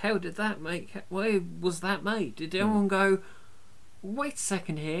 why the hell did that make? Why was that made? Did anyone go, wait a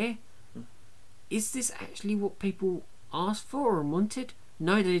second here? Is this actually what people asked for and wanted?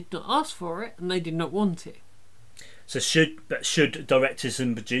 No, they did not ask for it, and they did not want it. So should directors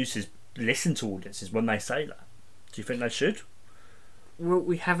and producers listen to audiences when they say that? Do you think they should? Well,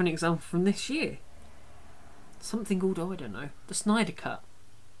 we have an example from this year. Something called, I don't know, the Snyder Cut.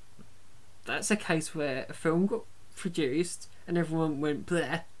 That's a case where a film got produced and everyone went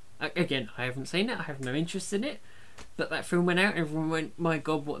bleh. Again, I haven't seen it, I have no interest in it, but that film went out and everyone went, my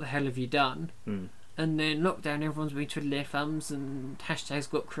God, what the hell have you done? And then lockdown, everyone's been twiddling their thumbs and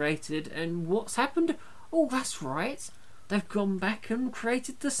hashtags got created, and what's happened? Oh, that's right, they've gone back and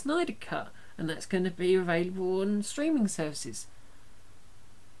created the Snyder Cut, and that's going to be available on streaming services.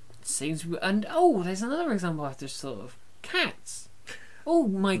 There's another example I've just thought of. Cats. Oh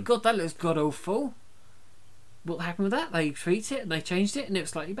my God, that looks god awful. What happened with that? They tweaked it and they changed it and it was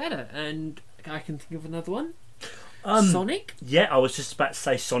slightly better. And I can think of another one. Sonic. Yeah, I was just about to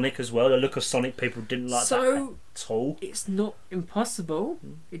say Sonic as well. The look of Sonic, people didn't like that at all. It's not impossible.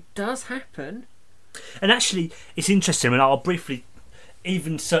 It does happen. And actually, it's interesting. And I'll briefly,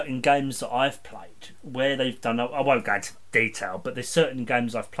 even certain games that I've played where they've done, I won't go into detail, but there's certain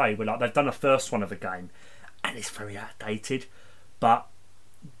games I've played where they've done a first one of a game and it's very outdated, but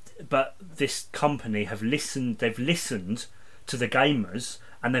this company have listened. They've listened to the gamers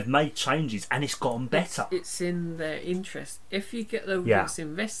and they've made changes, and it's gotten better. It's in their interest. If you get the audience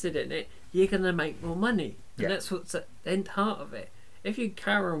invested in it, you're going to make more money, and that's what's at the heart of it. If you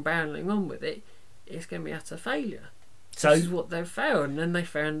carry on barreling on with it, it's going to be utter failure. So this is what they've found, and they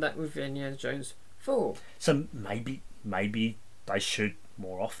found that with Indiana Jones 4. So maybe they should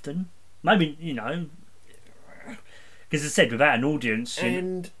more often. Maybe, because as I said, without an audience,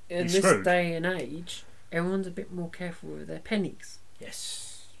 and in this screwed. Day and age, everyone's a bit more careful with their pennies.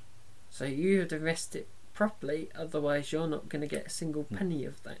 Yes. So you have to invest it properly, otherwise you're not going to get a single penny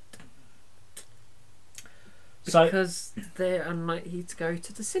of that. Because they're unlikely to go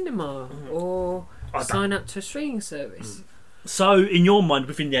to the cinema or sign up to a streaming service. So, in your mind,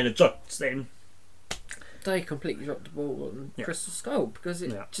 with Indiana Jones, then they completely dropped the ball on Crystal Skull because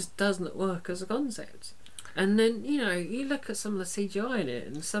it just doesn't work as a concept. And then, you look at some of the CGI in it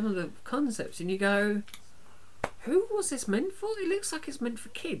and some of the concepts and you go, who was this meant for? It looks like it's meant for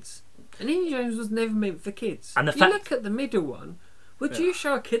kids. And Indiana Jones was never meant for kids. And you look at the middle one, would you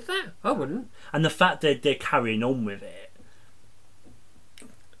show a kid that? I wouldn't. And the fact that they're carrying on with it.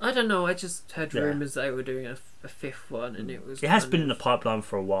 I don't know, I just heard rumours they were doing a fifth one and it was... It has been in the pipeline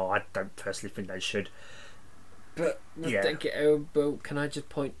for a while. I don't personally think they should. But can I just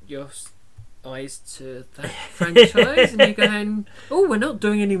point your eyes to that franchise? And you're going, we're not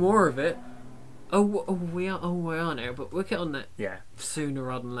doing any more of it. We are now, but we'll get on that sooner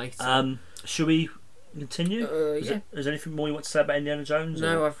rather than later. Should we continue? Is there anything more you want to say about Indiana Jones?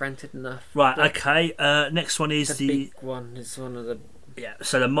 No, I've ranted enough. Right, okay. Next one is the big one. It's one of the... Yeah,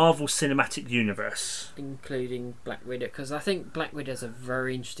 so the Marvel Cinematic Universe. Including Black Widow, because I think Black Widow is a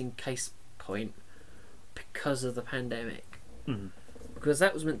very interesting case point because of the pandemic. Mm. Because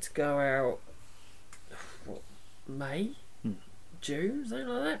that was meant to go out, May? June, something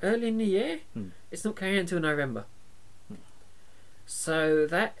like that, early in the year. It's not coming out until November. So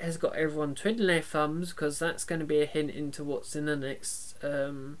that has got everyone twiddling their thumbs because that's going to be a hint into what's in the next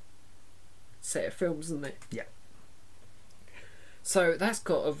set of films, isn't it? Yeah. So that's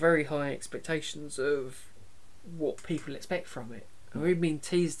got a very high expectations of what people expect from it. And we've been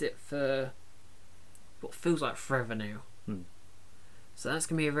teased it for what feels like forever now. So that's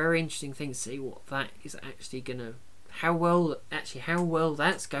going to be a very interesting thing to see what that is actually going to... How well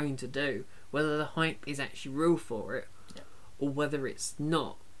that's going to do, whether the hype is actually real for it or whether it's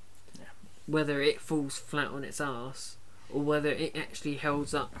not, whether it falls flat on its arse or whether it actually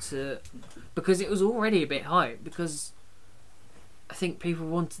holds up to, because it was already a bit hype because I think people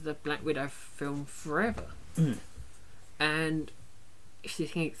wanted the Black Widow film forever. And if you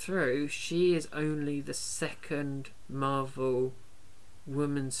think it through, she is only the second Marvel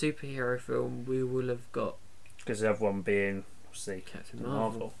woman superhero film we will have got. Because the other one being, obviously, Captain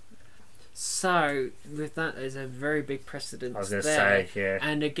Marvel. So, with that, there's a very big precedent. I was going to say, yeah.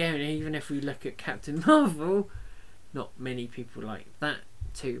 And again, even if we look at Captain Marvel, not many people like that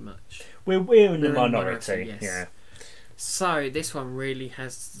too much. We're in the minority, yes. Yeah. So, this one really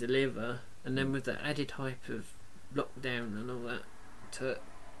has to deliver, and then with the added hype of lockdown and all that to it,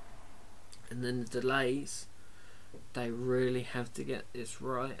 and then the delays, they really have to get this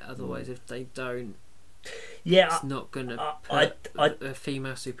right. Otherwise, if they don't, it's not going to put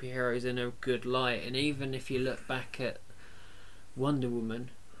female superheroes in a good light. And even if you look back at Wonder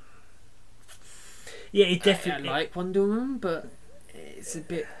Woman, it definitely... I like Wonder Woman, but it's a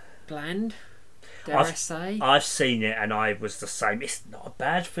bit bland, dare I say. I've seen it and I was the same. It's not a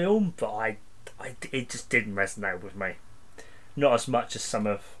bad film, but it just didn't resonate with me. Not as much as some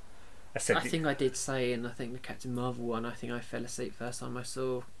of... I think I did say, and I think the Captain Marvel one, I think I fell asleep first time I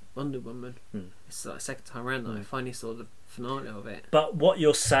saw Wonder Woman. It's like the second time around that I finally saw the finale of it. But what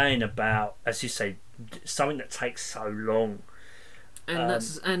you're saying about, as you say, something that takes so long,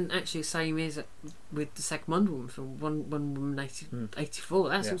 and actually same is with the second Wonder Woman film, Wonder Woman 84.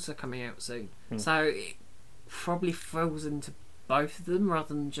 That's also coming out soon. So it probably falls into both of them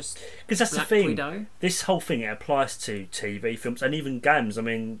rather than just because that's Black the thing. Widow. This whole thing, it applies to TV films and even games. I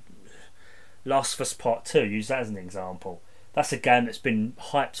mean, Last of Us Part 2, use that as an example. That's a game that's been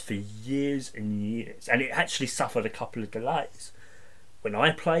hyped for years and years, and it actually suffered a couple of delays. When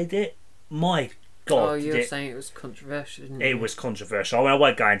I played it, my God! Oh, you're saying it was controversial. It was controversial. I mean, I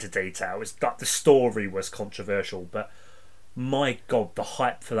won't go into detail. It's that the story was controversial, but my God, the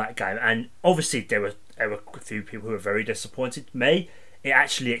hype for that game, and obviously there were a few people who were very disappointed. Me, it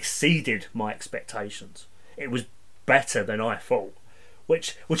actually exceeded my expectations. It was better than I thought,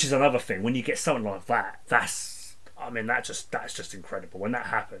 which is another thing. When you get something like that, that's just incredible. When that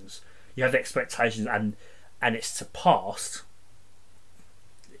happens, you have the expectations and it's surpassed.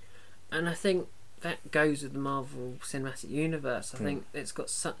 And I think that goes with the Marvel Cinematic Universe. I think it's got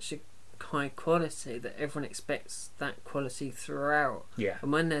such a high quality that everyone expects that quality throughout. Yeah.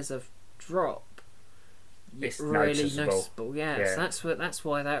 And when there's a drop, it's really noticeable. Yeah. So that's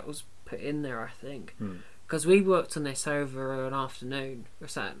why that was put in there, I think. Because we worked on this over an afternoon. We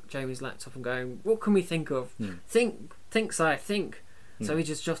sat at Jamie's laptop and going, what can we think of? Think. So we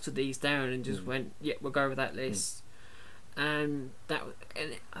just jotted these down and just went, we'll go with that list. And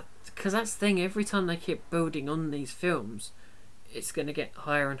because that's the thing, every time they keep building on these films, it's going to get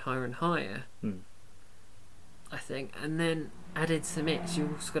higher and higher and higher. I think. And then added to the mix,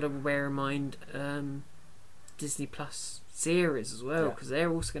 you've also got to bear in mind Disney Plus series as well, because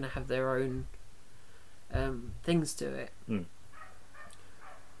they're also going to have their own things to it.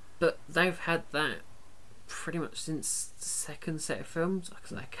 But they've had that pretty much since the second set of films,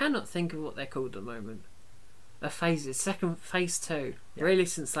 because I cannot think of what they're called at the moment. Phase 2, really,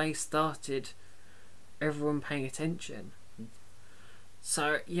 since they started everyone paying attention.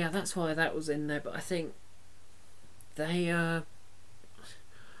 So yeah, that's why that was in there. But I think they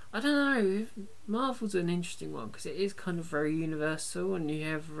I don't know, Marvel's an interesting one because it is kind of very universal, and you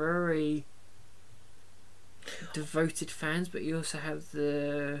have very devoted fans, but you also have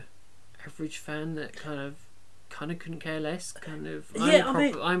the average fan that kind of couldn't care less.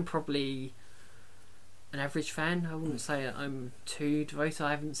 I'm probably an average fan. I wouldn't say that I'm too devoted.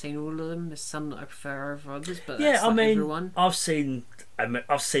 I haven't seen all of them. There's some that I prefer over others, but that's everyone. I've seen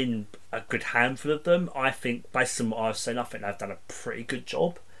a good handful of them. I think based on what I've seen, I think they've done a pretty good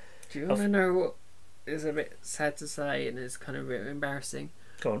job. Do you want to know what is a bit sad to say and is kind of a bit embarrassing?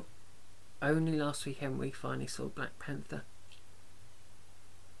 Go on. Only last weekend we finally saw Black Panther.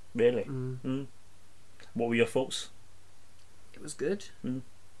 Really? What were your thoughts? It was good.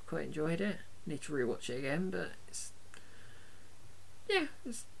 Quite enjoyed it. Need to rewatch it again, but it's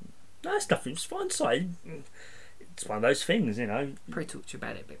nothing. It's fine. So it's one of those things, you know. Probably talk to you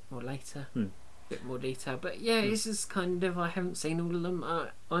about it a bit more later. Bit more detail, but it's just kind of, I haven't seen all of them.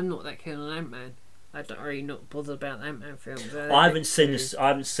 I'm not that keen on Ant-Man. I don't really not bothered about Ant-Man films. I haven't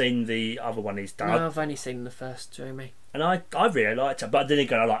seen the other one he's done. No, I've only seen the first, Jamie. And I really liked it, but then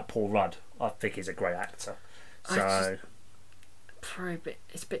again, I like Paul Rudd. I think he's a great actor. So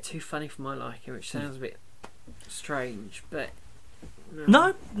it's a bit too funny for my liking, which sounds a bit strange, but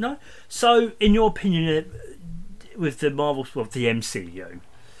no. So, in your opinion, with the Marvel, the MCU,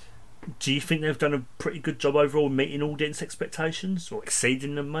 do you think they've done a pretty good job overall meeting audience expectations, or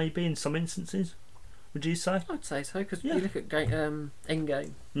exceeding them maybe in some instances? Would you say? I'd say so, because you look at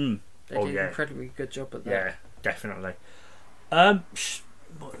Endgame. They did an incredibly good job at that. Yeah, definitely.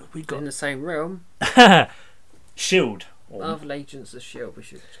 What have we got in the same realm? Shield. Marvel Agents of Shield, we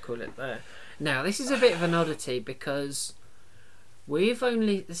should call it there. Now, this is a bit of an oddity because we've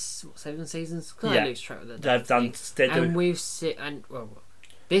only 7 seasons. I lose track of the they've done, and we've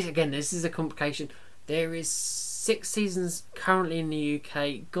this is a complication. There is 6 seasons currently in the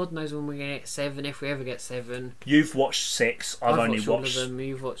UK. God knows when we're going to get 7, if we ever get 7. You've watched 6. I've only watched all of them.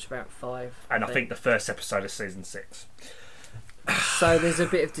 You've watched about 5. And I think the first episode of season 6. So there's a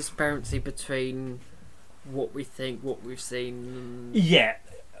bit of disparity between what we think, what we've seen. Yeah,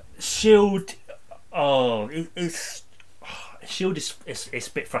 Shield. Shield is a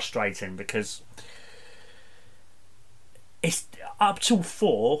bit frustrating because it's up till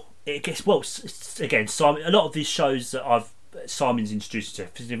 4. It gets again. Simon, a lot of these shows that Simon's introduced to,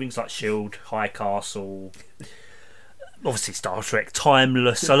 things like Shield, High Castle, obviously Star Trek,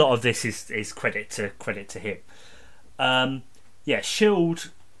 Timeless. A lot of this is credit to him. Shield.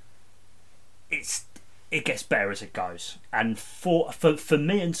 It gets better as it goes, and for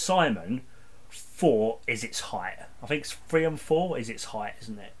me and Simon, 4 is its height. I think it's 3 and 4 is its height,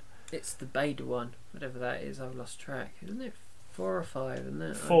 isn't it? It's the Beta one, whatever that is. I've lost track. Isn't it 4 or 5? Isn't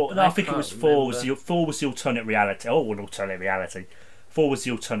it? 4. I think it was 4. 4 was the alternate reality. Oh, an alternate reality. 4 was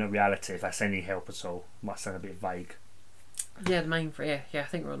the alternate reality. If that's any help at all, might sound a bit vague. Yeah, the mainframe. Yeah. I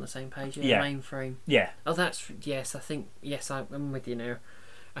think we're on the same page. Yeah, the mainframe. Yeah. Oh, that's yes. I think yes. I'm with you now.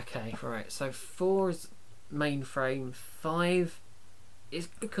 Okay, right. So 4 is mainframe. 5 is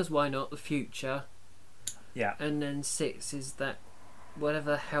because why not the future. Yeah. And then 6 is that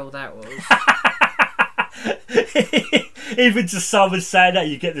whatever the hell that was. Even just someone saying that,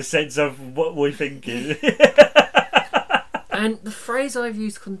 you get the sense of what we're thinking. And the phrase I've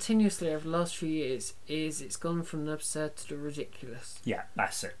used continuously over the last few years is it's gone from the absurd to the ridiculous. Yeah,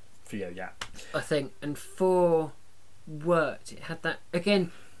 that's it for you, yeah. I think, and 4 worked. It had that,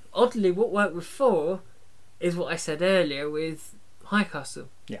 again, oddly, what worked with 4 is what I said earlier with High Castle.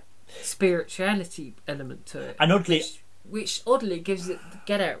 Yeah. Spirituality element to it. And oddly... Which oddly gives it the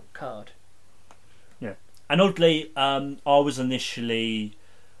Get Out card. Yeah. And oddly, I was initially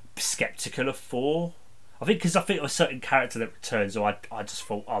sceptical of 4. I think because a certain character that returns, or I just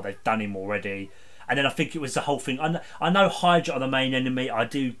thought, they've done him already. And then I think it was the whole thing. I know Hydra are the main enemy. I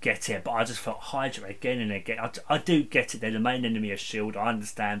do get it, but I just felt Hydra again and again. I do get it. They're the main enemy of S.H.I.E.L.D. I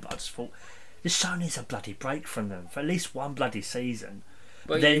understand, but I just thought the show needs a bloody break from them for at least one bloody season.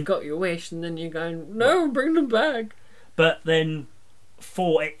 Well, then, you got your wish, and then you're going, no, bring them back. But then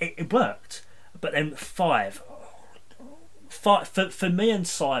 4, it worked. But then 5 for me and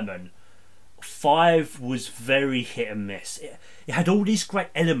Simon, 5 was very hit and miss. It had all these great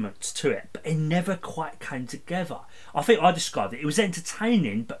elements to it, but it never quite came together. I think I described it. It was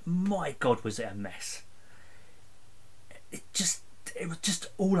entertaining, but my God, was it a mess. It was just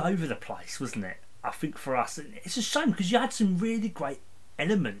all over the place, wasn't it? I think for us, it's a shame because you had some really great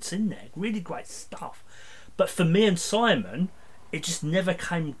elements in there, really great stuff. But for me and Simon, it just never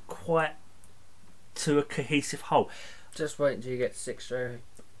came quite to a cohesive whole. Just wait until you get to 6, Joe.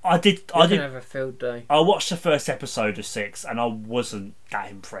 I did have a field day. I watched the first episode of 6 and I wasn't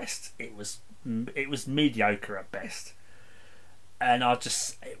that impressed. It was mediocre at best. And I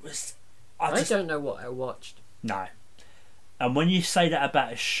don't know what I watched. No. And when you say that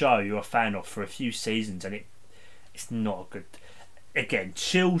about a show you're a fan of for a few seasons and it's not good. Again,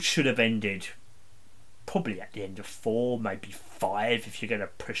 Shield should have ended probably at the end of 4, maybe 5 if you're going to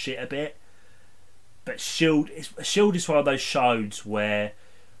push it a bit. But Shield is one of those shows where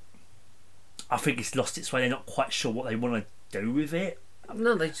I think it's lost its way. They're not quite sure what they want to do with it.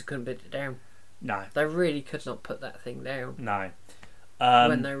 No, they just couldn't put it down. No. They really could not put that thing down. No.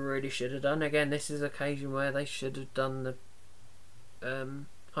 When they really should have done. Again, this is an occasion where they should have done the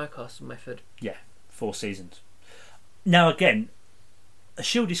High Castle method. Yeah, 4 seasons. Now again,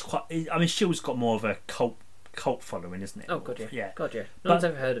 Shield is quite. I mean, Shield's got more of a cult following, isn't it? Oh God, yeah. Yeah. God, yeah. No one's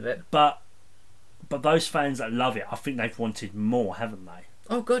ever heard of it. But those fans that love it, I think they've wanted more, haven't they?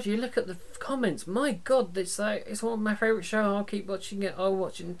 Oh God, you look at the comments. My God, it's like it's one of my favourite shows. I'll keep watching it. I'll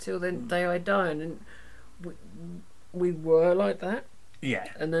watch it until the day I die. And we were like that. Yeah.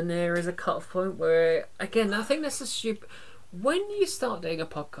 And then there is a cut-off point where, again, I think that's a stupid. When you start doing a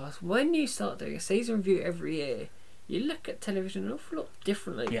podcast, when you start doing a season review every year, you look at television an awful lot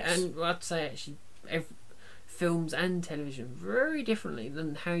differently. Yes. And I'd say actually, films and television very differently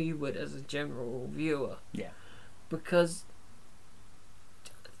than how you would as a general viewer. Yeah. Because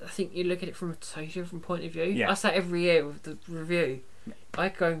I think you look at it from a totally different point of view. Yeah. I say every year with the review, I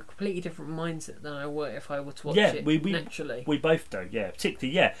go in a completely different mindset than I would if I were to watch it naturally. We both do, yeah,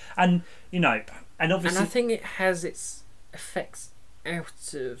 particularly, yeah. And, you know, and obviously... And I think it has its effects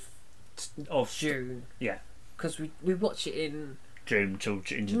out of June. Yeah. Because we watch it in... June till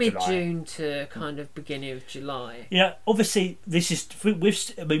into mid-June to kind of beginning of July. Yeah, obviously, this is...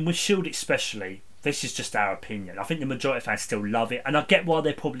 with Shield especially... This is just our opinion. I think the majority of fans still love it, and I get why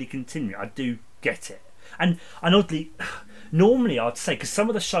they probably continue. I do get it, and oddly, normally I'd say because some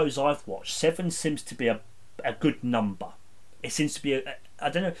of the shows I've watched, 7 seems to be a good number. It seems to be I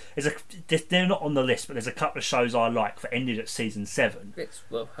don't know. They're not on the list, but there's a couple of shows I like that ended at season 7. It's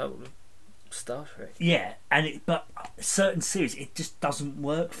Star Trek. Yeah, but certain series it just doesn't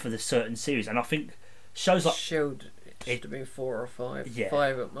work for the certain series, and I think shows like Shield. It should have been 4 or 5. Yeah.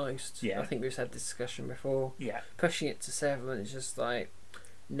 5 at most. Yeah. I think we've had this discussion before. Yeah. Pushing it to 7 is just like,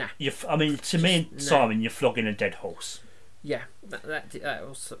 nah. I mean, to me and Simon, you're flogging a dead horse. Yeah, that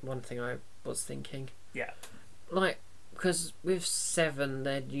was one thing I was thinking. Yeah. Like, because with 7,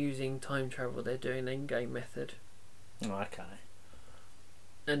 they're using time travel. They're doing an in-game method. Oh, okay.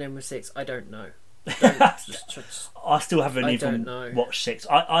 And then with 6, I don't know. I still haven't even watched 6.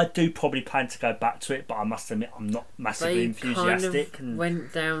 I do probably plan to go back to it, but I must admit I'm not massively enthusiastic. Kind of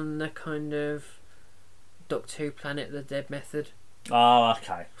went down the kind of Doctor Who Planet of the Dead method. Oh,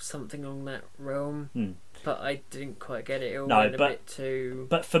 okay. Something along that realm. Hmm. But I didn't quite get it. It all went a bit too...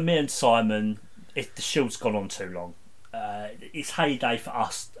 But for me and Simon, the Shield's gone on too long. It's heyday for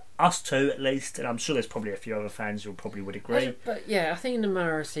us two at least, and I'm sure there's probably a few other fans who probably would agree. But yeah, I think in the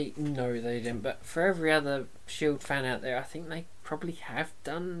minority, no, they didn't. But for every other Shield fan out there, I think they probably have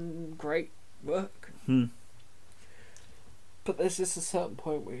done great work. Hmm. But there's just a certain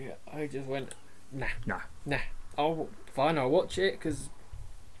point where I just went, nah. I'll watch it because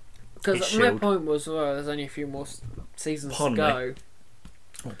my point was, there's only a few more seasons to go.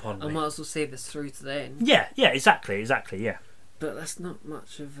 I might as well see this through to the end. Yeah, exactly, yeah. But that's not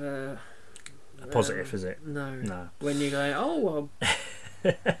much of a positive, is it? No. When you're going,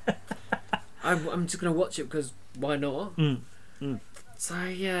 I'm just going to watch it because why not? So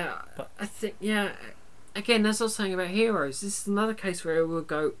yeah, I think again, as I was saying about Heroes, this is another case where we'll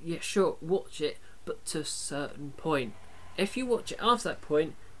go, yeah, sure, watch it, but to a certain point. If you watch it after that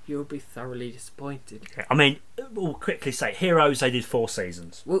point, you'll be thoroughly disappointed. I mean, we'll quickly say Heroes, they did 4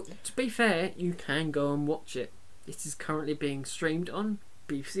 seasons. Well, to be fair, you can go and watch it. It is currently being streamed on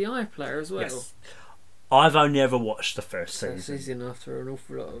BBC iPlayer as well. Yes. I've only ever watched the first season. After an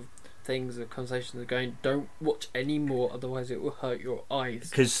awful lot of things, the conversations are going, don't watch any more, otherwise it will hurt your eyes.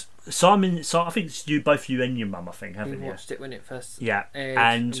 Because Simon, I think it's both you and your mum, I think, haven't you? We watched it when it first aired,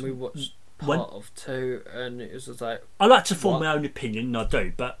 and we watched part of 2, and it was just like... I like to form my own opinion, and I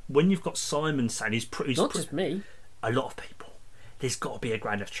do, but when you've got Simon saying Not just me. A lot of people, there's got to be a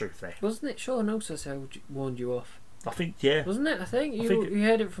grain of truth there. Wasn't it Sean also warned you off? I think, yeah. Wasn't it? I think you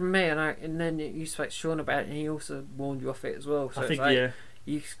heard it from me, and then you spoke to Sean about it, and he also warned you off it as well. So I think, like, yeah.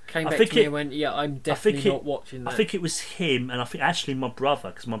 You came back to me and went, yeah, I'm definitely not watching that. I think it was him, and I think actually my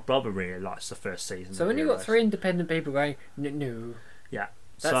brother, because my brother really likes the first season. So when you've got 3 independent people going, no. Yeah.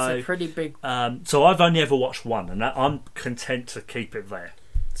 That's a pretty big... so I've only ever watched 1, and I'm content to keep it there.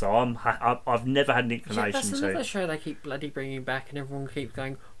 So I've never had an inclination to... That's another show they keep bloody bringing back, and everyone keeps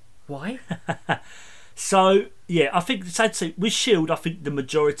going, why? So, yeah, I think, sad to say, with S.H.I.E.L.D., I think the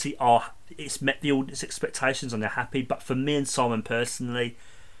majority it's met the audience expectations and they're happy, but for me and Simon personally...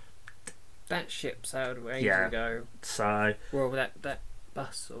 That ship sailed ages ago. So... Well, that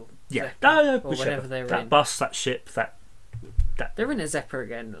bus or... Yeah, or whatever they're in. That bus, that ship, that... They're in a Zephyr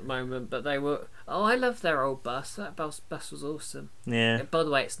again at the moment, but they were... Oh, I love their old bus. That bus was awesome. Yeah. By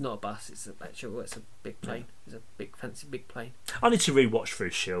the way, it's not a bus. It's a big plane. It's a big, fancy, big plane. I need to rewatch through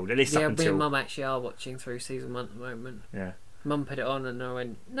S.H.I.E.L.D. At least up until... me and Mum actually are watching through season 1 at the moment. Yeah. Mum put it on and I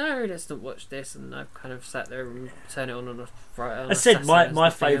went, no, let's not watch this, and I've kind of sat there and turned it on a Friday. I said my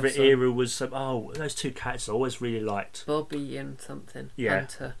favourite era was those 2 characters I always really liked. Bobby and something. Yeah.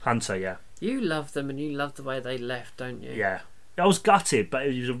 Hunter, yeah. You love them and you love the way they left, don't you? Yeah. I was gutted, but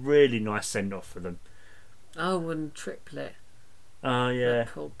it was a really nice send off for them. Oh, and Triplet. Oh, yeah. That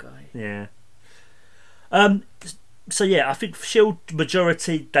poor guy. Yeah. So yeah, I think S.H.I.E.L.D.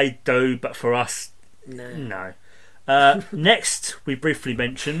 majority they do, but for us, no. Next, we briefly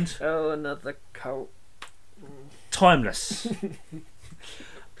mentioned. Oh, another cult. Timeless.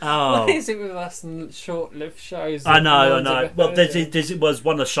 Oh. What is it with us and short-lived shows? I know. Well, it was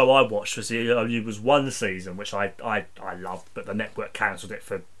one of the show I watched it was 1 season which I loved, but the network cancelled it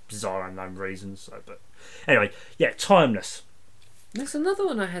for bizarre unknown reasons. So, but anyway, yeah, Timeless. There's another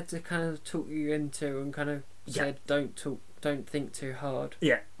one I had to kind of talk you into and kind of said don't think too hard.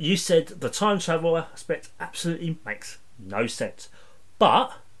 Yeah, you said the time travel aspect absolutely makes no sense,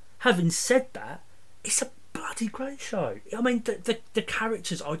 but having said that, it's a bloody great show. I mean, the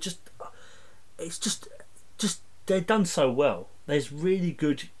characters are just they're done so well. There's really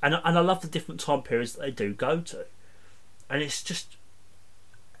good, and I love the different time periods that they do go to, and it's just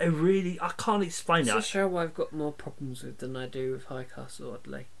I can't explain it. It's a show I've got more problems with than I do with High Castle,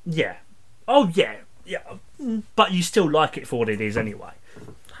 oddly. Yeah. Oh yeah. But you still like it for what it is anyway.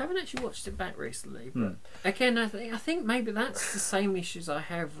 I haven't actually watched it back recently, but again, I think maybe that's the same issues I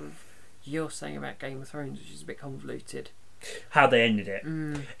have with you're saying about Game of Thrones, which is a bit convoluted. How they ended it.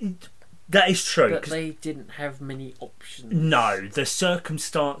 That is true. But they didn't have many options. No, the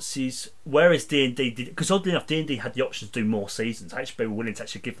circumstances, whereas D&D did... Because oddly enough, D&D had the option to do more seasons. HBO were willing to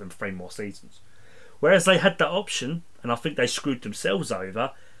actually give them 3 more seasons. Whereas they had that option, and I think they screwed themselves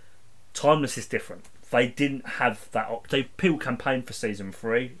over, Timeless is different. They didn't have that option. People campaigned for season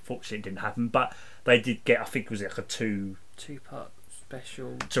 3. Fortunately, it didn't happen. But they did get, I think it was like a 2-part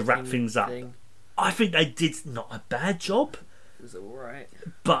special to wrap things up. I think they did not a bad job. It was alright.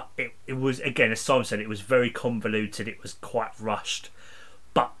 But it was, again, as Simon said, it was very convoluted. It was quite rushed.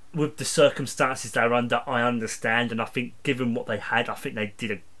 But with the circumstances they were under, I understand. And I think, given what they had, I think they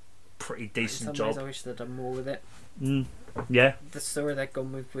did a pretty decent job. In some ways, I wish they'd done more with it. Yeah. The story they've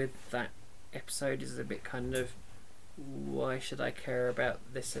gone with that episode is a bit kind of, why should I care about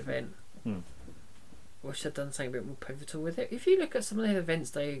this event? Wish they'd done something a bit more pivotal with it. If you look at some of the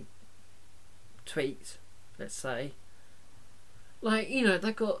events they tweaked, let's say, like, you know,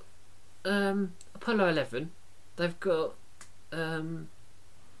 they've got Apollo 11, they've got Hindenburg,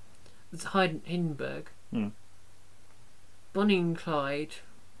 Bonnie and Clyde.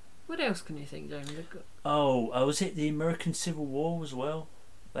 What else can you think, Jamie? They've got was it the American Civil War as well?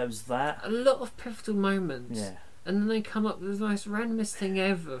 There was that. A lot of pivotal moments. Yeah. And then they come up with the most randomest thing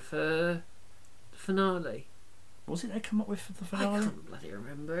ever for the finale. Was it they come up with for the finale? I can't bloody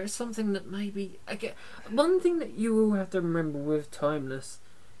remember. It's something that maybe... One thing that you all have to remember with Timeless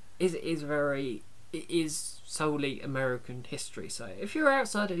is it is solely American history. So if you're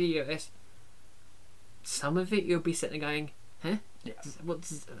outside of the US, some of it you'll be sitting there going, huh? Yeah.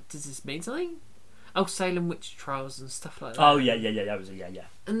 Does this mean something? Oh, Salem witch trials and stuff like that. Oh yeah, that was yeah.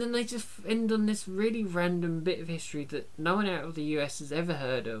 And then they just end on this really random bit of history that no one out of the US has ever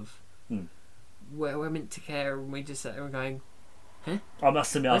heard of. Where we're meant to care, and we just sit there and going, huh? I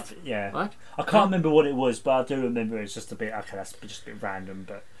must admit, What? I can't remember what it was, but I do remember it's just a bit. Okay, that's just a bit random,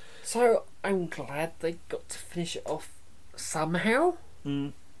 but. So I'm glad they got to finish it off somehow.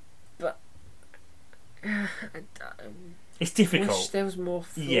 But It's difficult. Wish there was more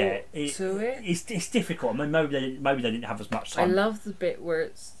thought to it. It's difficult. I mean, maybe they didn't have as much time. I love the bit where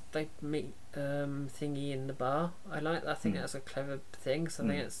they meet Thingy in the bar. I like that. I think that's a clever thing. So I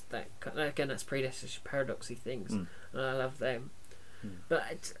think it's that again. That's predestination paradoxy things, and I love them.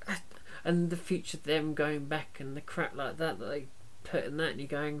 But and the future, them going back and the crap like that they put in that, and you're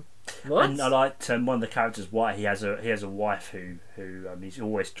going, what? And I liked one of the characters. Why he has a wife who he's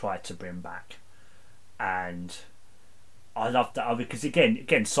always tried to bring back, and I love that because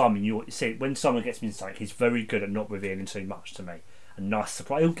again Simon, you see when someone gets me into something, he's very good at not revealing too much to me. A nice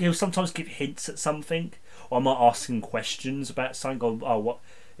surprise. He'll sometimes give hints at something, or I might ask him questions about something.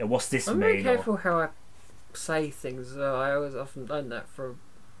 What's this mean? I'm very careful how I say things. I always often done that for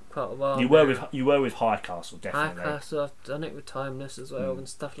quite a while. You were with High Castle, definitely. High Castle. I've done it with Timeless as well and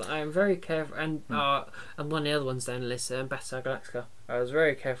stuff like that. I am very careful, and one of the other ones down the list, Battlestar Galactica. I was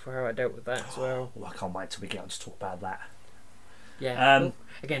very careful how I dealt with that as well. I can't wait till we get on to talk about that. Yeah.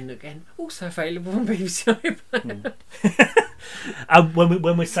 Again, also available on BBC iPlayer.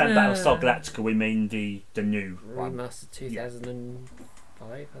 When we're saying Battlestar Galactica, we mean the new remastered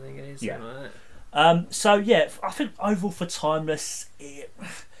 2005, I think it is. Yeah. Something like that. So yeah, I think overall for Timeless,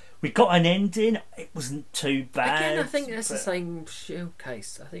 we got an ending. It wasn't too bad. Again, I think that's the same Shield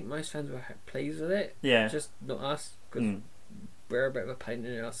case. I think most fans were pleased with it. Yeah. Just not us, because we're a bit of a pain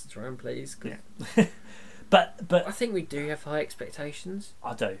in the ass to try and please. Yeah. But I think we do have high expectations.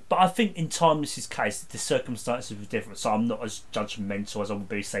 I do. But I think in Timeless's case, the circumstances were different, so I'm not as judgmental as I would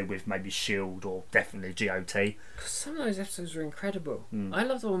be, say, with maybe Shield or definitely GOT. Because some of those episodes were incredible. I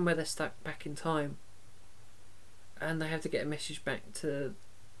love the one where they're stuck back in time and they have to get a message back to the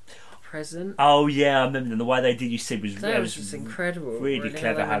present. Oh, yeah, I remember the way they did, you said, was just incredible. Really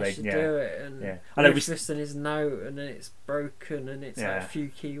clever how they do it. And I know twisting his note and then it's broken and it's like a few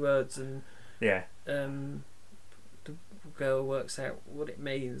keywords and... Yeah. The girl works out what it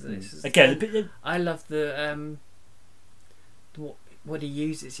means, and it's just, again. I love the what he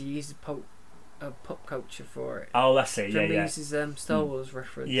uses. He uses pop culture for it. Oh, that's it. He uses Star Wars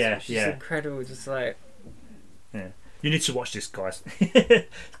reference. Yeah, which is incredible. Just like you need to watch this, guys.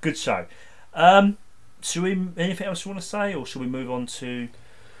 Good show. Should we? Anything else you want to say, or should we move on to?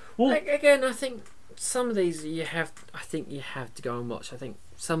 Well, again, I think some of these you have. I think you have to go and watch. I think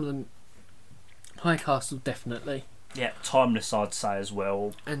some of them. High Castle, definitely. Yeah, Timeless, I'd say as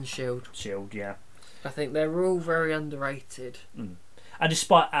well. And Shield. Yeah. I think they're all very underrated. And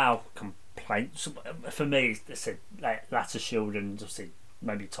despite our complaints, for me, I said latter Shield and obviously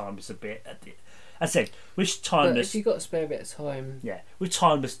maybe Timeless a bit. I said, with Timeless... But if you've got a spare bit of time... Yeah, with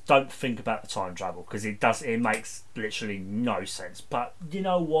Timeless, don't think about the time travel, because it makes literally no sense. But you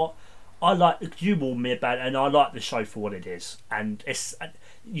know what? You warned me about it, and I like the show for what it is. And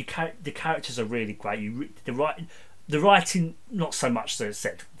the characters are really great. The writing, not so much that it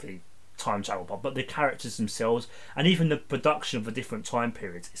said the time travel part, but the characters themselves, and even the production of the different time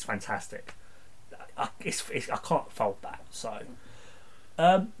periods is fantastic. I can't fault that. So,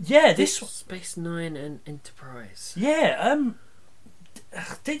 this Space Nine and Enterprise. Yeah,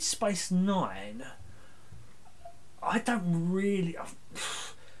 Deep Space Nine. I don't really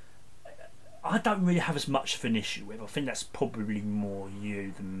have as much of an issue with. I think that's probably more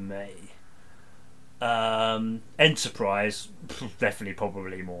you than me. Enterprise, definitely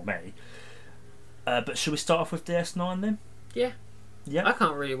probably more me. But should we start off with DS9 then? Yeah. Yeah. I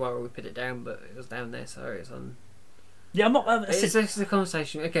can't really why we put it down, but it was down there, so it's on. Yeah, I'm not. This is a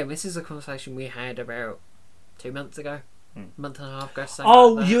conversation. Again, this is a conversation we had about 2 months ago, month and a half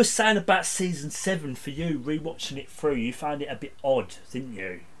ago. You were saying about season 7 for you, rewatching it through. You found it a bit odd, didn't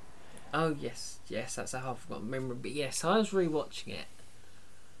you? Oh yes, that's a half forgotten memory. But yes, I was rewatching it,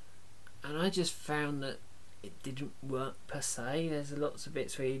 and I just found that it didn't work per se. There's lots of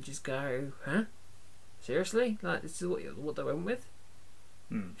bits where you just go, "Huh? Seriously? Like this is what they went with?"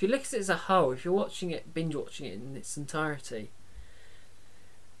 If you look at it as a whole, if you're binge watching it in its entirety,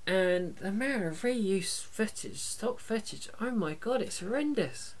 and the amount of reuse footage, stock footage, oh my god, it's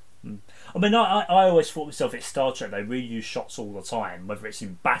horrendous. I mean, I always thought myself, it's Star Trek, they reuse shots all the time, whether it's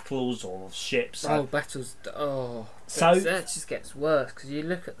in battles or ships. Battles. So that just gets worse because you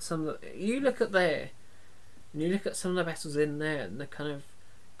look at some of the battles in there and the kind of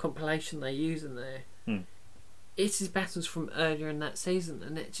compilation they use in there. It is battles from earlier in that season,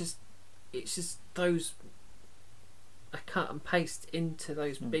 and it's just those a cut and paste into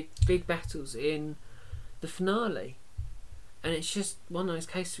those big battles in the finale. And it's just one of those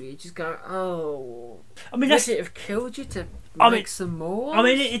cases where you just go, oh, I mean, would it have killed you to make some more? I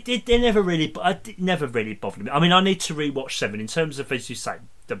mean, it never really bothered me. I mean, I need to rewatch 7 in terms of, as you say,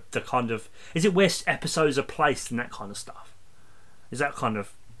 the kind of, is it where episodes are placed and that kind of stuff? Is that kind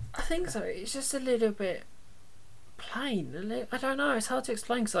of... I think so. It's just a little bit plain. I don't know. It's hard to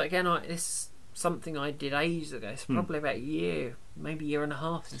explain. Because again, this is something I did ages ago. It's probably about a year, maybe a year and a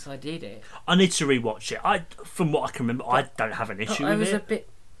half since I did it. I need to rewatch it. From what I can remember, I don't have an issue with it. I was a bit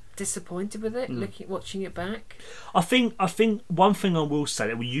disappointed with it, watching it back. I think one thing I will say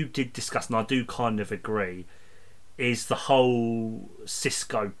that you did discuss, and I do kind of agree, is the whole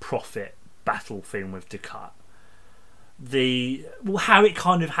Cisco Prophet battle thing with Ducat. How it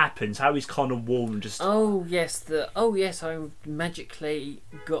kind of happens, how he's kind of warned. Just I magically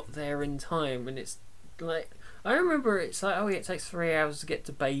got there in time, and it's like I remember it's like it takes 3 hours to get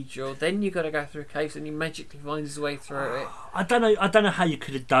to Bajor, then you got to go through a cave, and he magically finds his way through it. I don't know how you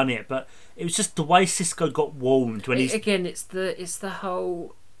could have done it, but it was just the way Cisco got warned when he's again. It's the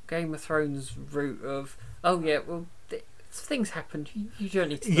whole Game of Thrones route of things happened. You don't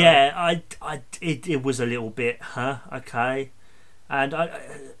need to know. Yeah, it was a little bit, okay, and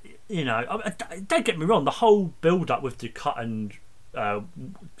don't get me wrong. The whole build up with Ducat and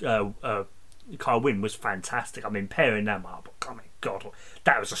Kyle Wynn was fantastic. I mean, pairing them up, oh my god,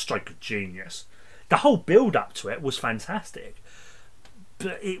 that was a stroke of genius. The whole build up to it was fantastic,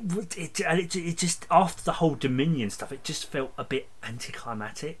 but it just after the whole Dominion stuff, it just felt a bit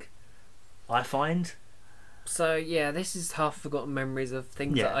anticlimactic, I find. So yeah, this is half forgotten memories of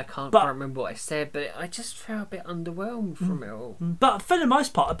things that I can't quite remember what I said, but I just felt a bit underwhelmed from it all. But for the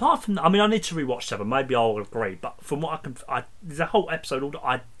most part, apart from, I mean, I need to rewatch 7. Maybe I'll agree, but from what there's a whole episode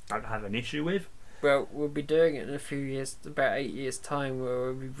I don't have an issue with. Well, we'll be doing it in a few years, about 8 years' time, where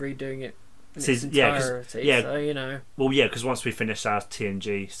we'll be redoing it in its entirety. So Well, yeah, because once we finish our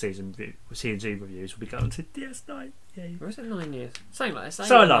TNG reviews, we'll be going to DS9. Yeah. Or is it 9 years? Something like that.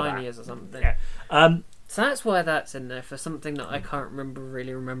 So 9 years or something. Yeah. So that's why that's in there, for something that I can't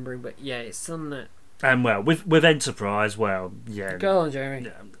remembering, but yeah, it's on that. And with Enterprise, yeah. Go on, Jeremy.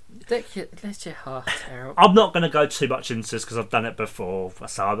 Yeah. Let your heart out. I'm not going to go too much into this because I've done it before,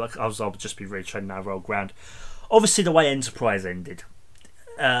 so I'll just be retreading over old ground. Obviously, the way Enterprise ended,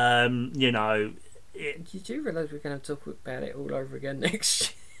 you do realise we're going to talk about it all over again next year?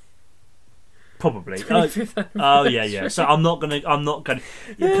 Probably. Yeah. So I'm not gonna.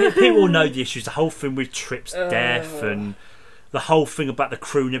 People know the issues. The whole thing with Trip's death, and the whole thing about the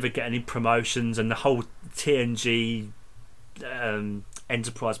crew never getting any promotions, and the whole TNG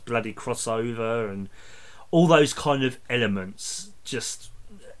Enterprise bloody crossover, and all those kind of elements. Just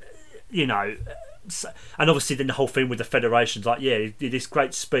and obviously then the whole thing with the Federation's like, yeah, he did this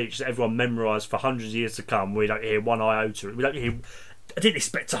great speech that everyone memorised for hundreds of years to come. We don't hear one iota. We don't hear. I didn't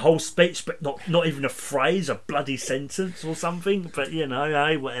expect a whole speech, but not even a phrase, a bloody sentence or something. But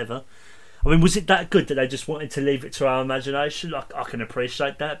hey, whatever. I mean, was it that good that they just wanted to leave it to our imagination? I can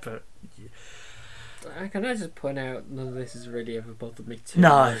appreciate that, but can I just point out none of this has really ever bothered me too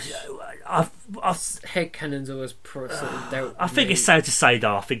much. I've headcanon's always sort of dealt. I think it's safe to say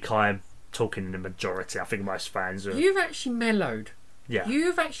though. I think I am talking in the majority. I think most fans are. You've actually mellowed. Yeah.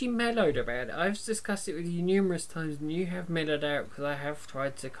 You've actually mellowed about it. I've discussed it with you numerous times, and you have mellowed out because I have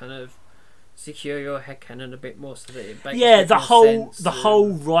tried to kind of secure your headcanon a bit more so that it makes the whole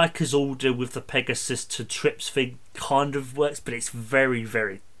Riker's order with the Pegasus to Trips thing kind of works, but it's very,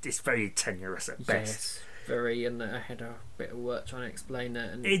 very tenuous at best. Yes, very, and I had a bit of work trying to explain that.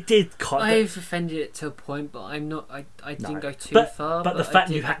 And it did I've offended it to a point, but I'm not. I didn't go too far. But the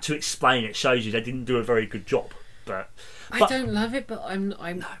fact you had to explain it shows you they didn't do a very good job. But I don't love it, but I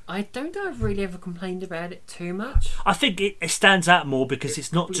don't know I've really ever complained about it too much. I think it stands out more because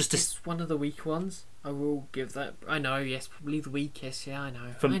it's not just it's one of the weak ones. I will give that. I know, yes, probably the weakest. Yeah, I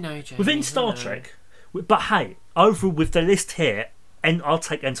know. I know, Jamie, within Star Trek. But hey, over with the list here, and I'll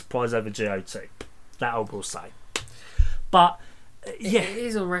take Enterprise over GOT. That I will say. But yeah, it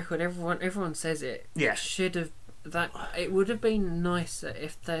is on record. Everyone says it. Yeah, it should have. It would have been nicer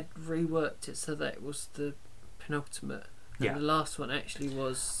if they'd reworked it so that it was the penultimate. And the last one actually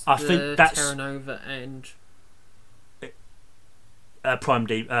was Terra Nova and Prime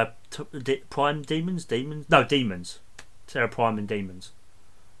Demons. No, Demons. Terra Prime and Demons.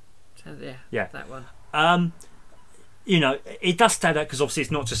 Yeah, that one. It does stand out because obviously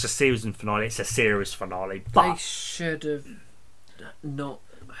it's not just a season finale; it's a series finale. But they should have not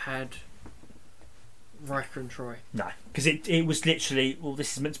had Riker and Troy. No, because it was literally, well,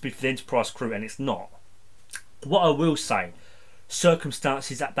 this is meant to be for the Enterprise crew, and it's not. What I will say,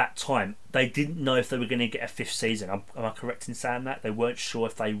 circumstances at that time, they didn't know if they were going to get a 5th season. Am I correct in saying that? They weren't sure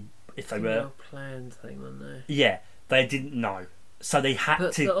if they were planned thing, weren't they? Yeah, they didn't know, so they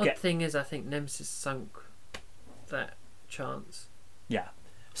had to. The odd thing is, I think Nemesis sunk that chance. Yeah,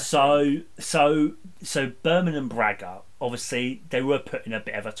 So Berman and Braga, obviously, they were put in a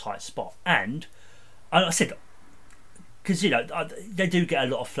bit of a tight spot, and I said, because they do get a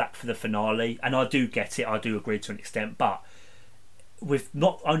lot of flack for the finale, and I do get it. I do agree to an extent, but with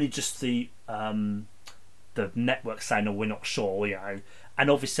not only just the network saying, "Oh, we're not sure," and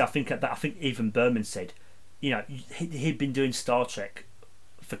obviously, I think even Berman said, he'd been doing Star Trek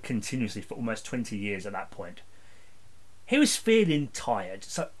continuously for almost 20 years at that point. He was feeling tired,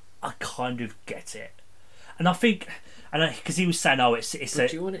 so I kind of get it, and I think, because he was saying, "Oh, it's." Do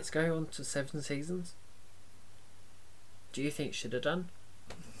you want it to go on to 7 seasons? Do you think it should have done?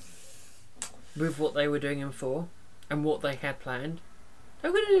 With what they were doing in 4 and what they had planned? They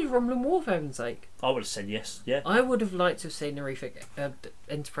would have did Romulan War, for heaven's sake. I would have said yes, yeah. I would have liked to have seen the refit,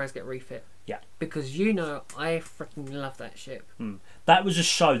 Enterprise get refit. Yeah. Because I freaking love that ship. That was a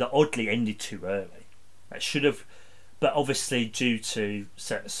show that oddly ended too early. That should have, but obviously due to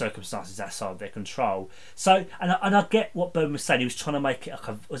certain circumstances outside their control. So, and I get what Berman was saying. He was trying to make it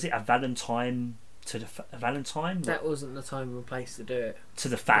was it a Valentine? A Valentine? That wasn't the time and place to do it. To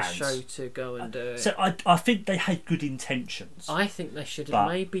the fans. The show to go and do it. So I think they had good intentions. I think they should have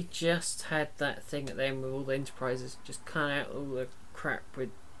maybe just had that thing at the end with all the Enterprises, just cut out all the crap with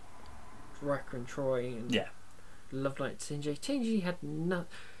Riker and Troy and Love Light Tingy. Tingy had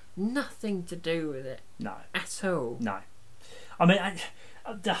nothing to do with it. No. At all. No. I mean,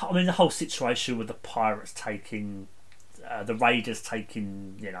 the whole situation with the pirates taking, the raiders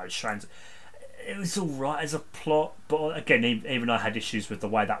taking, strands. It was all right as a plot, but again, even I had issues with the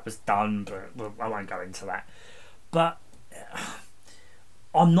way that was done. But I won't go into that. But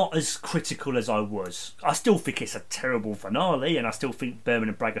I'm not as critical as I was. I still think it's a terrible finale, and I still think Berman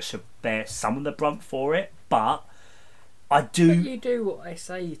and Braga should bear some of the brunt for it. But I do. But you do what I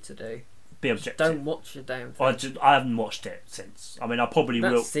say you to do. Be objective. Don't watch the damn thing. I haven't watched it since. I mean, I probably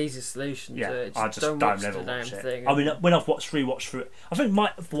will. That's the easiest solution to it. I just don't never watch it. Thing. I mean, when I've rewatched through it, I think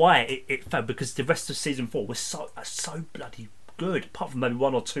why it fell because the rest of season 4 was so bloody good. Apart from maybe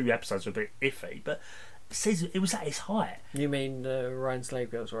 1 or 2 episodes were a bit iffy, but it was at its height. You mean Ryan Slave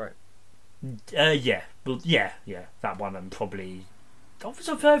Girls, right? Yeah. Well, yeah. That one, and probably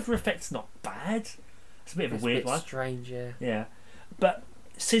Officer of Further Effect's not bad. It's a bit of a weird one. Strange, yeah. Yeah, but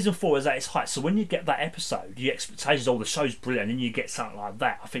season 4 is at its height, so when you get that episode, your expectations, the show's brilliant, and you get something like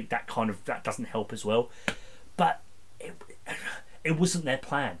that, I think that doesn't help as well. But it wasn't their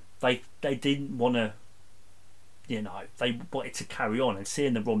plan. They didn't want to, they wanted to carry on, and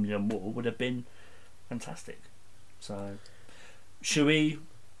seeing the Romulan War would have been fantastic. So, should we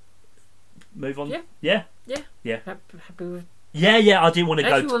move on? Yeah. Happy with. Yeah, I didn't want to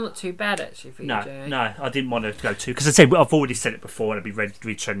go. Actually, not too bad actually for you, Jay. No, I didn't want to go too, because I said I've already said it before, and I'd be ready to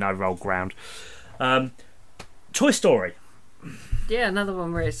reach no roll ground. Toy Story. Yeah, another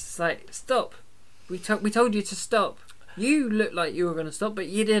one where it's like, stop. We told you to stop. You looked like you were going to stop, but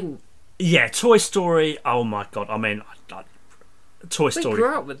you didn't. Yeah, Toy Story. Oh my god! I mean, Toy Story. We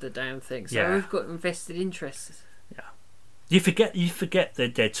grew up with the damn thing, so we've got invested interests. Yeah, you forget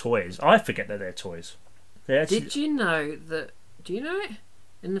they're toys. I forget that they're toys. Did you know that? Do you know it?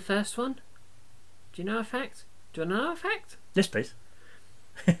 In the first one? Do you know a fact? Do you know a fact? Yes, please.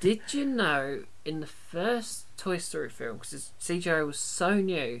 Did you know in the first Toy Story film, because CGI was so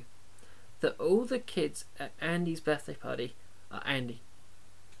new, that all the kids at Andy's birthday party are Andy?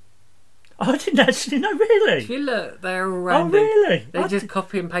 I didn't actually know, really. If you look, they're all random. Oh, really? They just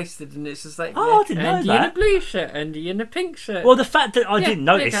copy and pasted, and it's just like, I didn't know Andy that. in a blue shirt, Andy in a pink shirt. Well, the fact that I didn't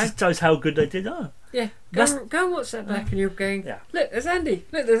notice just shows how good they did. Yeah, go and watch that back, and you're going, look, there's Andy.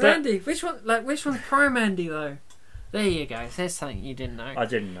 Look, there's Andy. Which one's Prime Andy though? There you go. There's something you didn't know. I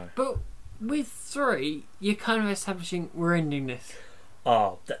didn't know. But with 3, you're kind of establishing we're ending this.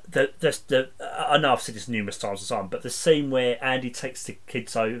 Oh, I know I've said this numerous times or something, but the scene where Andy takes the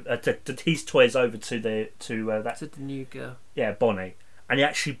kids over, his toys over to the new girl. Yeah, Bonnie, and he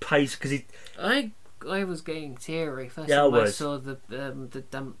actually pays because he. I was getting teary first time I saw the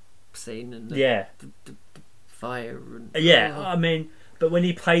dump scene and the fire and I mean, but when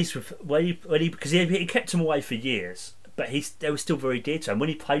he plays with because he kept him away for years, but they were still very dear to him. When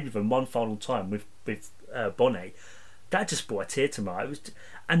he played with them one final time with Bonnie, that just brought a tear to my eye.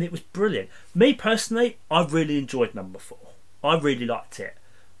 It was brilliant. Me personally, I really enjoyed number 4. I really liked it,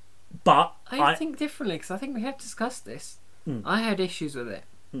 but I think differently because I think we have discussed this. I had issues with it.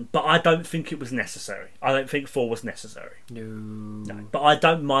 But I don't think it was necessary. I don't think 4 was necessary. No. But I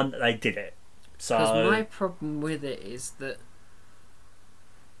don't mind that they did it. So because my problem with it is that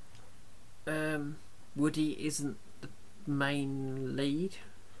Woody isn't the main lead.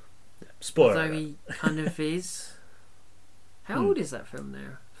 Spoiler. Although he kind of is. How old is that film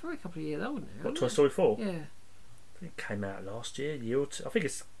now? It's probably a couple of years old now. What, Toy Story 4? Yeah. I think it came out last year or two. I think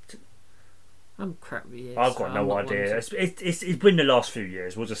it's... I'm crap with years. I've got no idea. It's been the last few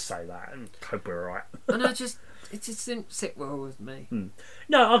years, we'll just say that, and hope we're alright. And it just didn't sit well with me.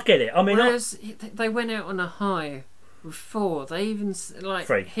 No, I get it. I mean... Whereas they went out on a high with 4. They even, like...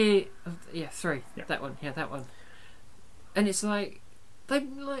 3. Here, yeah, 3. Yeah. That one. And it's like... They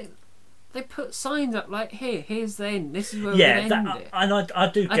put signs up like, here's the end. This is where we're going to end it. And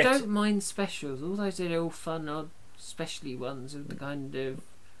I do get... I don't mind specials. All those are all fun, odd, specially ones of the kind of...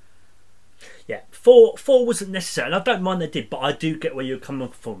 Yeah, 4 wasn't necessary, and I don't mind they did, but I do get where you're coming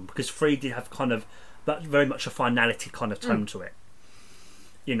from, because 3 did have kind of very much a finality kind of tone to it.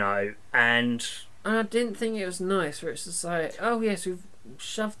 You know, and I didn't think it was nice where it's just like, oh yes, we've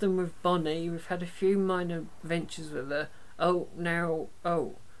shoved them with Bonnie, we've had a few minor adventures with her.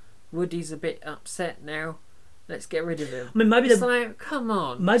 Woody's a bit upset now. Let's get rid of him. I mean, maybe it's like, come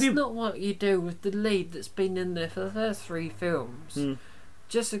on. Maybe it's not what you do with the lead that's been in there for the first 3 films.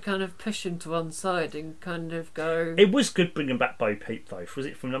 Just to kind of push him to one side and kind of go... It was good bringing back Bo Peep, though. Was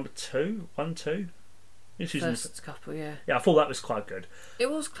it from number 2? 1, 2? First couple, yeah. Yeah, I thought that was quite good.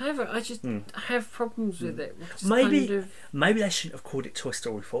 It was clever. I just have problems with it. Maybe they shouldn't have called it Toy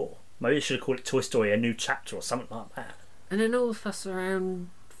Story 4. Maybe they should have called it Toy Story A New Chapter or something like that. And then all the fuss around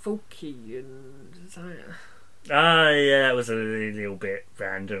Forky and... yeah, that was a little bit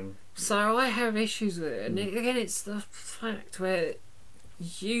random. So I have issues with it. And again, it's the fact where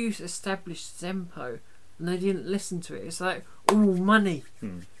you established Zempo and they didn't listen to it. It's like, money.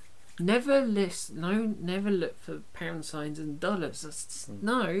 Never never look for pound signs and dollars.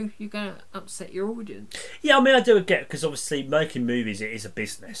 No, you're going to upset your audience. Yeah, I mean, I do get, because obviously making movies, it is a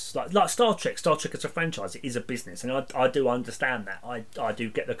business. Like Star Trek as a franchise, it is a business, and I do understand that. I do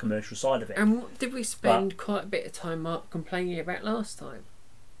get the commercial side of it. And what did we spend quite a bit of time complaining about last time?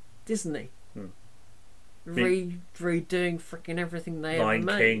 Disney. Redoing freaking everything they ever made.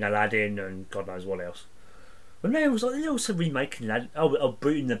 Lion King, Aladdin, and God knows what else. When they also remaking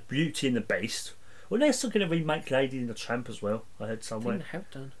Beauty and the Beast. Well, they're still going to remake Lady and the Tramp as well. I heard somewhere. They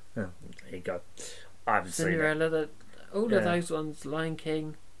have done. Oh, there you go. I haven't Cinderella, seen it. All of those ones. Lion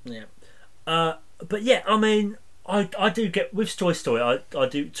King. Yeah. But yeah, I mean, I do get with Toy Story. I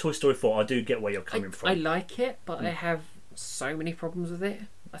do Toy Story 4. I do get where you're coming from. I like it, but I have so many problems with it.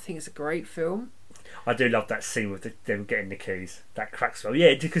 I think it's a great film. I do love that scene with them getting the keys. That cracks me.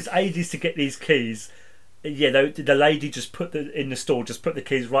 Yeah, because ages to get these keys. Yeah, the lady just in the store just put the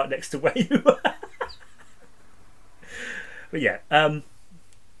keys right next to where you were. But yeah,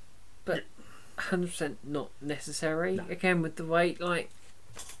 but 100% not necessary. No. Again, with the way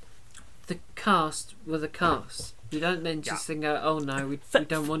the cast were the cast. You don't then just think, oh no, we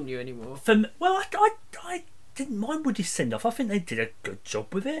don't want you anymore. I didn't mind Woody's send off. I think they did a good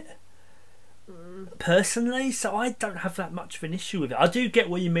job with it. Personally, so I don't have that much of an issue with it. I do get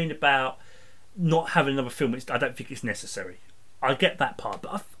what you mean about not having another film. I don't think it's necessary. I get that part,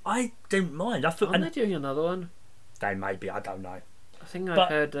 but I don't mind. Are they doing another one? They may be, I don't know. I think I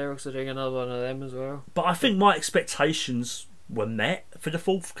heard they're also doing another one of them as well. But I think my expectations were met for the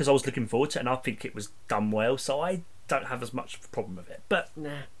 4th, because I was looking forward to it and I think it was done well, so I don't have as much of a problem with it. But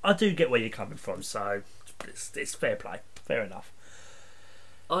I do get where you're coming from, so it's fair play. Fair enough.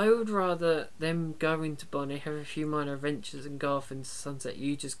 I would rather them go into Bonnie, have a few minor adventures and go off into Sunset.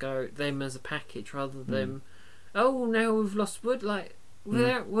 You just go them as a package rather than now we've lost Wood. Like,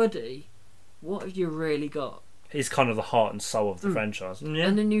 without Woody, what have you really got? He's kind of the heart and soul of the franchise. Yeah.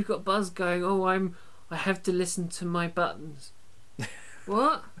 And then you've got Buzz going, I have to listen to my buttons.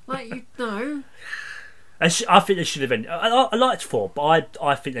 What? Like, you know. I think they should have ended. I liked 4, but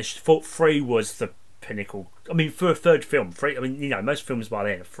I think they should. 3 was the pinnacle. I mean, for a third film, 3. I mean, most films by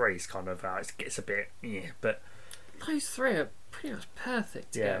the end of 3 is kind of it gets a bit but those 3 are pretty much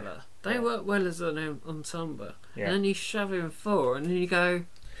perfect together. They work well as an ensemble. Yeah. And then you shove in 4, and then you go.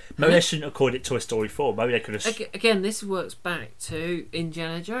 Maybe they shouldn't have called it Toy Story 4. Maybe they could have. Again, this works back to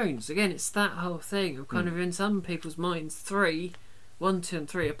Indiana Jones. Again, it's that whole thing of kind of in some people's minds, 3, 1, 2, and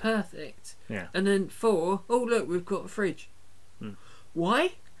 3 are perfect. Yeah. And then 4, oh look, we've got a fridge.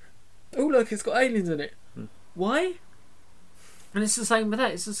 Why? Oh look, it's got aliens in it. Why? And it's the same with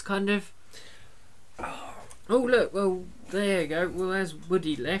that. It's just kind of. Oh look, well there you go. Well, there's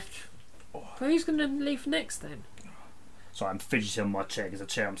Woody left. Well, who's going to leave next then? So I'm fidgeting on my chair because the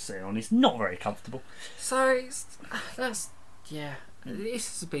chair I'm sitting on is not very comfortable. So this has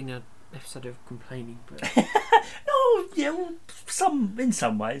been an episode of complaining, but in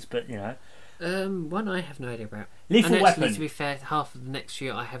some ways, but One I have no idea about. Lethal and actually, Weapon. to be fair, half of the next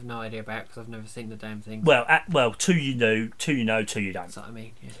year I have no idea about because I've never seen the damn thing. Well, two you know, two you don't. That's what I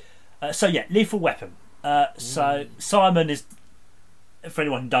mean. Yeah. So yeah, Lethal Weapon. So Simon is, for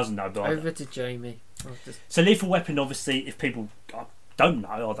anyone who doesn't know, but Over to Jamie. So Lethal Weapon, obviously, if people don't know,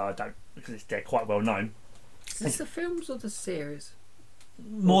 although I don't, because they're quite well known. Is this the films or the series?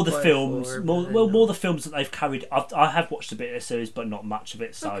 More the films, more the films that they've carried. I have watched a bit of the series, but not much of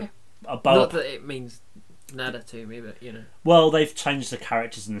it. So, okay. Not that it means nada to me, but you know. Well, they've changed the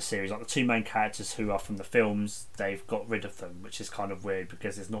characters in the series. Like the two main characters who are from the films, they've got rid of them, which is kind of weird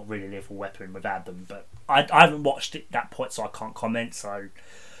because there's not really Lethal Weapon without them. But I haven't watched it at that point, so I can't comment. So,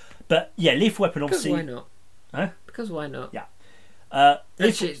 but yeah, Lethal Weapon obviously. Because why not? Huh? Because why not? Yeah. That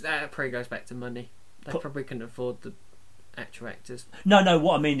probably goes back to money. They probably couldn't afford the actual actors. No.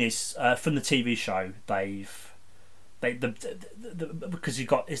 What I mean is, from the TV show, because you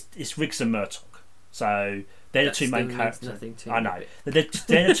got it's Riggs and Murdoch, so they're the two main characters. I know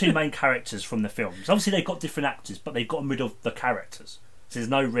they're the two main characters from the films. Obviously, they've got different actors, but they've gotten rid of the characters. So there's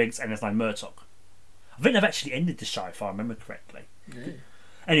no Riggs and there's no Murdoch. I think they've actually ended the show, if I remember correctly. Yeah.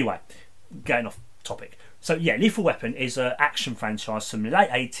 Anyway, getting off topic. So yeah, Lethal Weapon is an action franchise from the late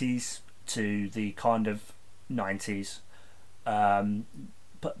 80s to the kind of 90s,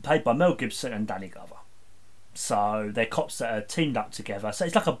 played by Mel Gibson and Danny Glover. So they're cops that are teamed up together. So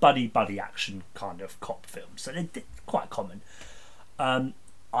it's like a buddy action kind of cop film. So they're quite common. The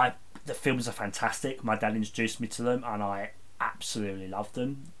films are fantastic. My dad introduced me to them, and I absolutely loved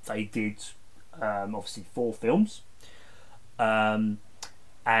them. They did obviously 4 films, and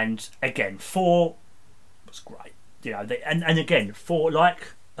again 4 was great. You know, and again 4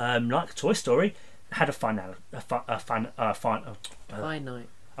 like Toy Story had a finite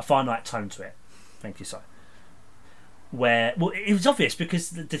tone to it. Thank you, sir. Where it was obvious because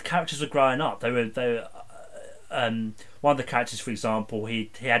the characters were growing up. They were one of the characters, for example,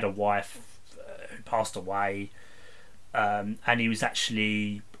 he had a wife who passed away, and he was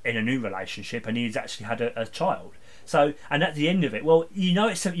actually in a new relationship, and he's actually had a child. So, and at the end of it, well,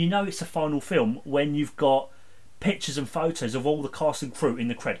 it's a final film when you've got pictures and photos of all the cast and crew in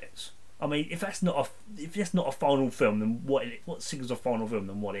the credits. I mean, if that's not a final film, then what signals a final film?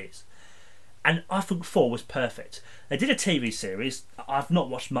 Then what is? And I think 4 was perfect. They did a TV series. I've not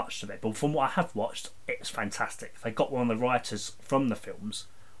watched much of it, but from what I have watched, it's fantastic. They got one of the writers from the films,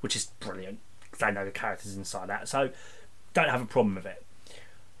 which is brilliant because they know the characters inside out. So don't have a problem with it.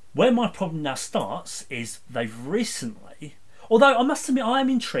 Where my problem now starts is they've recently, although I must admit I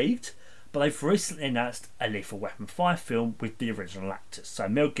am intrigued, but they've recently announced a Lethal Weapon 5 film with the original actors, so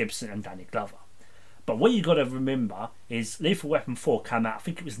Mel Gibson and Danny Glover. But what you've got to remember is Lethal Weapon 4 came out, I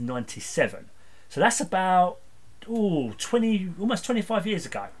think it was 97. So that's about 20, almost 25 years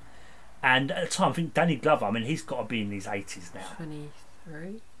ago. And at the time, I think Danny Glover, I mean, he's got to be in his 80s now.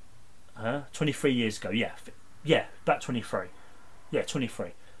 23? 23 years ago, yeah. Yeah, about 23. Yeah,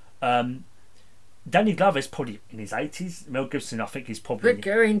 23. Danny Glover's probably in his 80s. Mel Gibson, I think he's probably... We're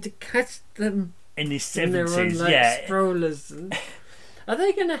going to catch them in his 70s, they're on, like, yeah. strollers. Are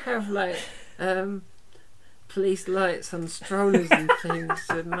they going to have, like... police lights on strollers and things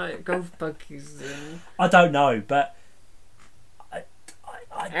and like golf buggies and... I don't know, but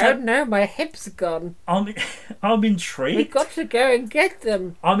I don't know, my hips are gone. I'm intrigued. We've got to go and get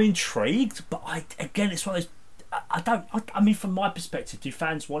them. I'm intrigued, but it's one of those. I mean, from my perspective, do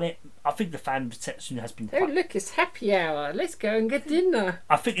fans want it? I think the fan reception has been... look, it's happy hour. Let's go and get dinner.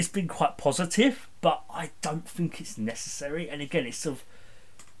 I think it's been quite positive, but I don't think it's necessary. And again, it's sort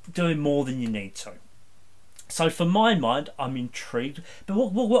of doing more than you need to. So for my mind, I'm intrigued. But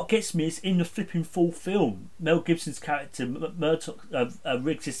what gets me is in the flipping full film, Mel Gibson's character, Murdoch,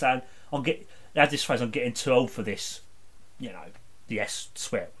 Riggs is saying, they have this phrase, I'm getting too old for this. You know, the S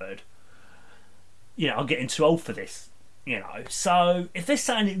swear word. You know, I'm getting too old for this. You know, so if they're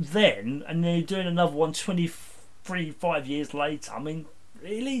saying it then, and they're doing another one 5 years later, I mean,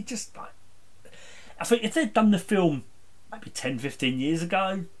 really, just like... I think if they'd done the film maybe 10, 15 years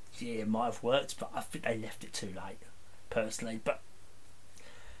ago, yeah, it might have worked, but I think they left it too late, personally. But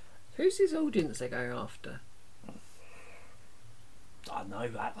who's his audience they're going after? I don't know.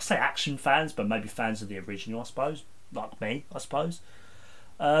 I say action fans, but maybe fans of the original, I suppose. Like me, I suppose.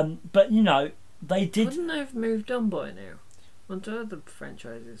 But you know, they did. Wouldn't they have moved on by now onto other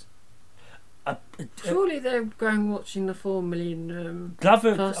franchises? Surely they're going watching the 4 million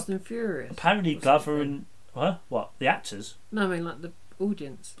Glover, Fast and Furious. Apparently, Glover and what the actors? No, I mean like the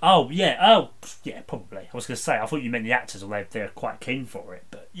audience. Oh yeah, probably. I was going to say, I thought you meant the actors, although they're quite keen for it.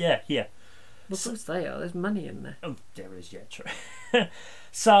 But yeah. Well, of course they are. There's money in there. Oh, there is, yeah, true.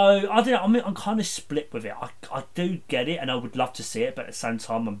 So I don't know. I mean, I'm kind of split with it. I do get it, and I would love to see it, but at the same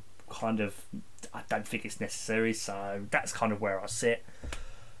time, I don't think it's necessary. So that's kind of where I sit.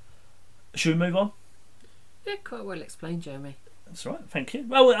 Should we move on? Yeah, quite well explained, Jeremy. That's right. Thank you.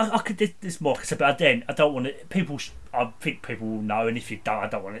 Well, I could. There's more, but then I don't want to. I think people will know, and if you don't, I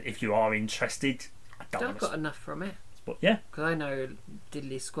don't want to. If you are interested, I don't. I've got enough from it. But yeah, because I know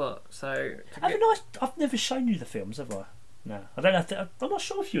diddly squat. So I've never shown you the films, have I? No, I don't know. I'm not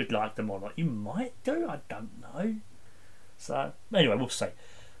sure if you would like them or not. You might do. I don't know. So anyway, we'll see.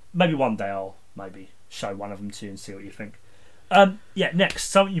 Maybe one day I'll maybe show one of them to you and see what you think. Yeah. Next,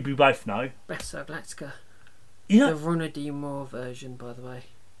 something you both know. Battlestar Galactica. You know, the Ronald D. Moore version, by the way.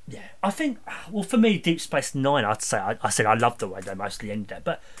 Yeah, I think. Well, for me, Deep Space Nine, I'd say I said I loved the way they mostly ended it,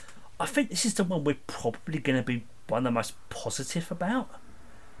 but I think this is the one we're probably going to be one of the most positive about.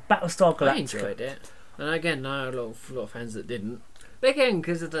 Battlestar Galactica. I enjoyed it, and again, I know a lot of fans that didn't. But again,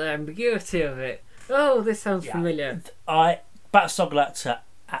 because of the ambiguity of it. Oh, this sounds familiar. Battlestar Galactica,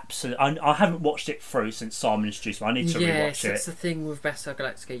 absolutely. I haven't watched it through since Simon introduced me. I need to rewatch it. Yes, that's the thing with Battlestar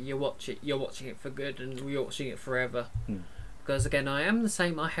Galactica. You're watching it for good, and you're watching it forever. Because again, I am the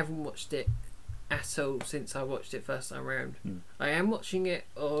same. I haven't watched it at all since I watched it first time around. I am watching it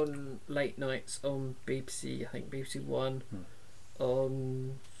on late nights on BBC. I think BBC One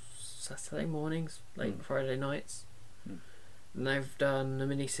on Saturday mornings, late Friday nights. And they've done a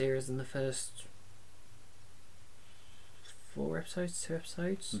mini series in the first 2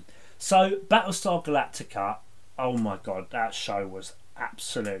 episodes. So Battlestar Galactica, oh my god, that show was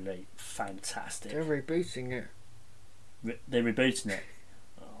absolutely fantastic. They're rebooting it. They're rebooting it.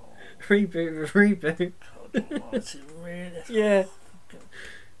 Reboot. God, is it really? Yeah.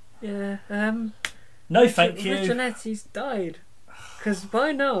 Yeah. No, thank you. Richard Letty's died. Because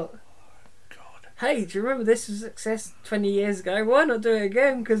why not? God. Hey, do you remember this was a success 20 years ago? Why not do it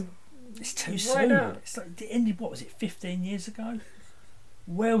again? Because it's too soon. Not? It's like the ended. What was it? 15 years ago.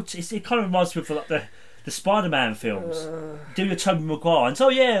 Well, it kind of reminds me of like the Spider-Man films. Do your Tobey Maguire, and so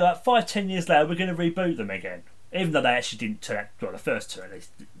like 5-10 years later, we're going to reboot them again. Even though they actually didn't turn out, well, the first two at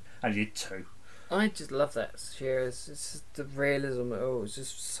least only did 2. I just love that series. It's just the realism of it all. It's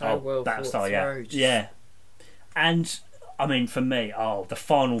just so well thought through. Yeah. And I mean, for me, the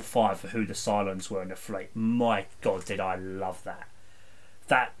final 5 for who the Cylons were in the fleet. My God, did I love that?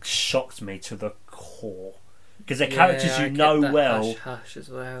 That shocked me to the core. Because they're characters you know well. Hush as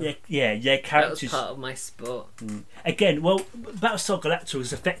well. Yeah, characters. That was part of my sport. Again, well, Battlestar Galactica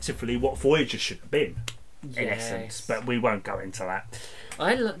was effectively what Voyager should have been, in essence. But we won't go into that.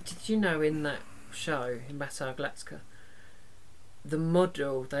 Did you know in that show, in Battlestar Galactica, the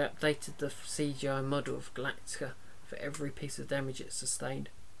model, they updated the CGI model of Galactica for every piece of damage it sustained.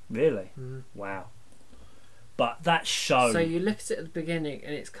 Really? Wow. But that show... So you look at it at the beginning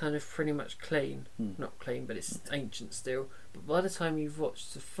and it's kind of pretty much clean. Not clean, but it's ancient still. But by the time you've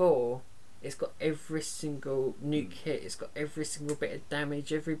watched the 4, it's got every single nuke hit. It's got every single bit of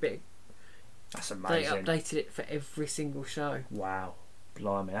damage, every bit... That's amazing. They updated it for every single show. Wow.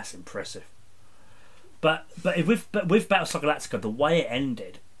 Blimey, that's impressive. But with Battlestar Galactica, the way it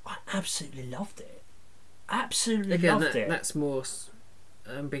ended, I absolutely loved it. Absolutely loved it. That's more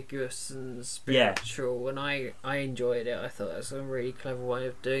ambiguous and spiritual, and I enjoyed it. I thought that was a really clever way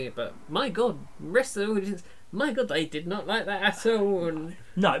of doing it. But my God, the rest of the audience, my God, they did not like that at all. And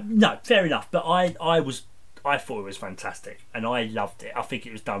no, fair enough. But I thought it was fantastic, and I loved it. I think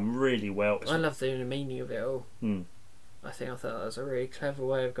it was done really well. I love the meaning of it all. I thought that was a really clever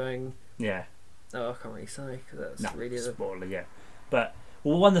way of going. Yeah. Oh, I can't really say because that's really spoiler. Yeah, but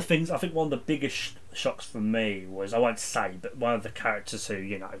one of the things, I think one of the biggest shocks for me was, I won't say, but one of the characters who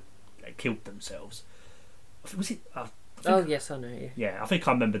they killed themselves. Was it? Yes, I know you. Yeah, I think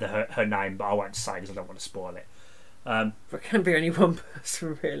I remember her name, but I won't say because I don't want to spoil it. There can be only one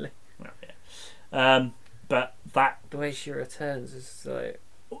person really. Well, yeah. But that the way she returns is like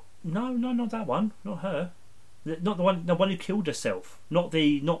no, not that one, not her. Not the one who killed herself. Not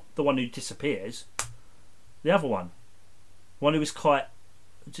the one who disappears. The other one. One who was quite.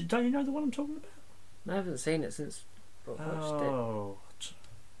 Don't you know the one I'm talking about? I haven't seen it since I watched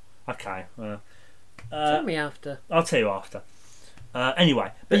it. Okay. Tell me after. I'll tell you after.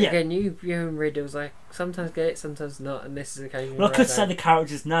 Anyway, but again, you and riddles, I sometimes get it, sometimes not, and this is occasionally. Well, I could say the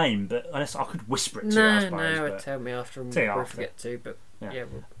character's name, but I could whisper it to you. I suppose, tell me after, and we'll forget to. But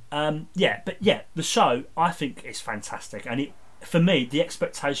the show I think is fantastic, and for me the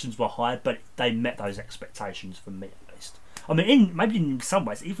expectations were high, but they met those expectations for me at least. I mean, maybe in some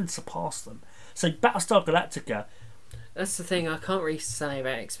ways even surpassed them. So Battlestar Galactica. That's the thing. I can't really say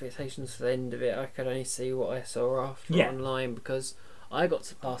about expectations for the end of it. I could only see what I saw after online because I got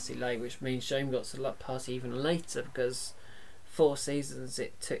to party late, which means Shane got to party even later because 4 seasons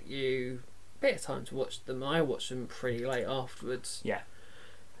it took you a bit of time to watch them. I watched them pretty late afterwards. Yeah.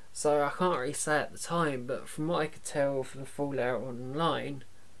 So I can't really say at the time, but from what I could tell from the fallout online,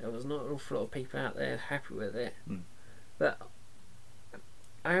 there was not an awful lot of people out there happy with it. But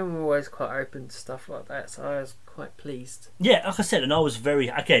I am always quite open to stuff like that, so I was quite pleased. Yeah, like I said, and I was very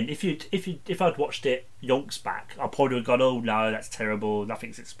again. If I'd watched it yonks back, I probably would have gone, "Oh no, that's terrible.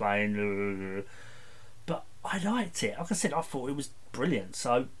 Nothing's explained." But I liked it. Like I said, I thought it was brilliant.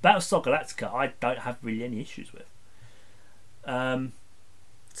 So Battlestar Galactica, I don't have really any issues with.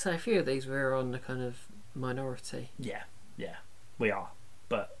 So a few of these were on the kind of minority. Yeah, we are.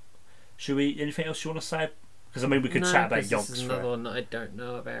 But should we? Anything else you want to say? Because I mean, we could chat about Yonks. This is another one that I don't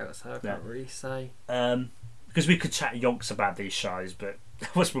know about, so I can't really say. Because we could chat Yonks about these shows, but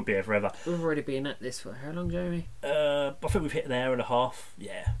this would be here forever. We've already been at this for how long, Jamie? I think we've hit an hour and a half.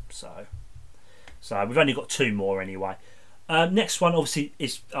 Yeah, so we've only got 2 more anyway. Next one, obviously,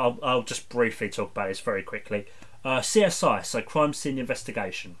 is I'll just briefly talk about this very quickly. CSI, so Crime Scene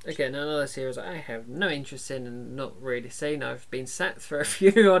Investigation. Again, another series I have no interest in and not really seen. I've been sat through a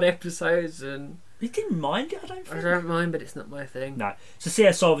few odd episodes and... You didn't mind it, I don't think. I don't mind, but it's not my thing. No. So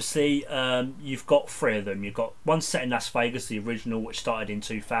CSI, obviously, you've got 3 of them. You've got one set in Las Vegas, the original, which started in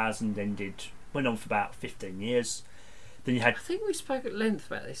 2000, then went on for about 15 years. Then you had... I think we spoke at length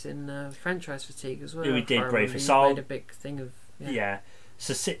about this in Franchise Fatigue as well. Yeah, we did briefly. So made a big thing of... Yeah.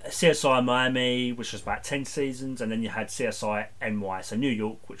 So CSI Miami, which was about 10 seasons, and then you had CSI NY, so New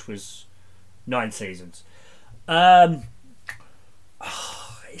York, which was 9 seasons. CSI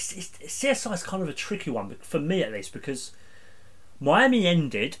is kind of a tricky one for me, at least, because Miami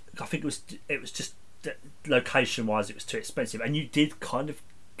ended. I think it was just location wise, it was too expensive, and you did kind of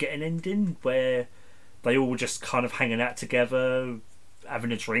get an ending where they all were just kind of hanging out together,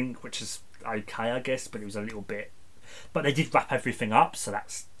 having a drink, which is okay, I guess, but it was a little bit. But they did wrap everything up, so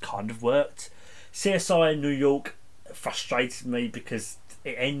that's kind of worked. CSI in New York frustrated me because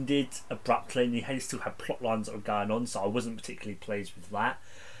it ended abruptly and you still had plot lines that were going on, so I wasn't particularly pleased with that.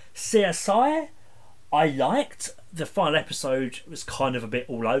 CSI, I liked. The final episode was kind of a bit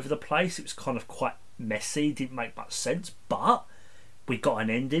all over the place. It was kind of quite messy, didn't make much sense, but we got an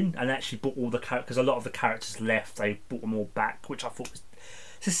ending and actually brought all the characters, because a lot of the characters left, they brought them all back, which I thought was...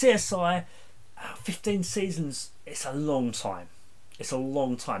 So CSI... 15 seasons, it's a long time. It's a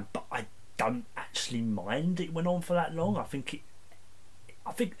long time, but I don't actually mind it went on for that long. I think it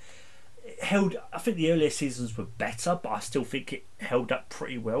held. I think the earlier seasons were better, but I still think it held up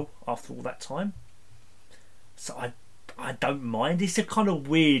pretty well after all that time. So I don't mind. It's a kind of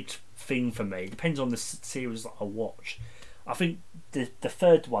weird thing for me. It depends on the series that I watch. I think the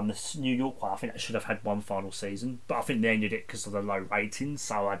third one, the New York one, I think that should have had one final season, but I think they ended it because of the low ratings.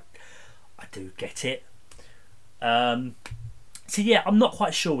 So I do get it. So yeah, I'm not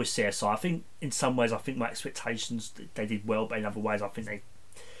quite sure with CSI. I think in some ways, I think my expectations, they did well, but in other ways, I think they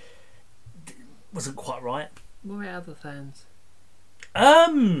wasn't quite right. What about other fans?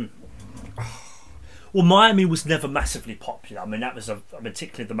 Well, Miami was never massively popular. I mean, that was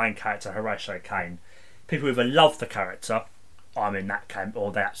particularly the main character, Horatio Kane. People either love the character, I'm in that camp,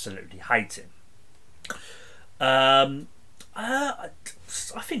 or they absolutely hate him. I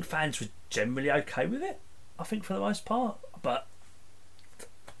think fans were generally okay with it, I think, for the most part, but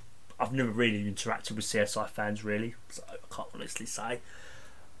I've never really interacted with CSI fans really, so I can't honestly say.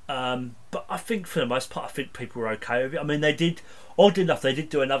 But I think for the most part, I think people were okay with it. I mean, oddly enough, they did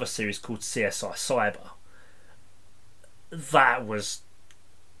do another series called CSI Cyber. That was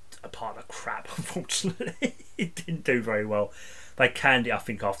a pile of crap, unfortunately. It didn't do very well. They canned it, I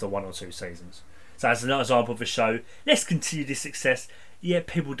think, after 1 or 2 seasons. So as an example of a show, let's continue this success. Yeah,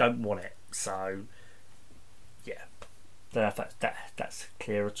 people don't want it. So, yeah. Don't know if that's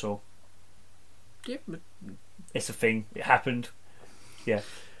clear at all. Yeah, but... It's a thing. It happened. Yeah.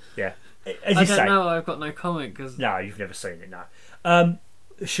 As I you don't say, know. I've got no comment because... No, you've never seen it, no.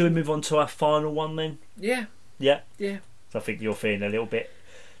 Should we move on to our final one then? Yeah. Yeah? Yeah. So I think you're feeling a little bit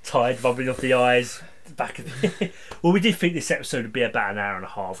tired, rubbing off the eyes. Back of the... Well, we did think this episode would be about an hour and a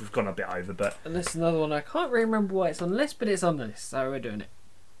half. We've gone a bit over, but... And this is another one. I can't really remember why it's on the list, but it's on the list, so we're doing it.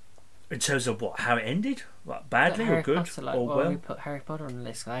 In terms of what? How it ended? Like badly or good? Potter, or well? We put Harry Potter on the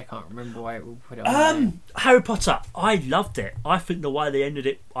list. I can't remember why we put it on there. Harry Potter. I loved it. I think the way they ended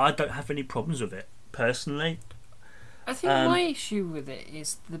it, I don't have any problems with it, personally. I think my issue with it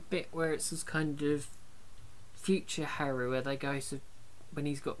is the bit where it's this kind of future Harry, where they go to when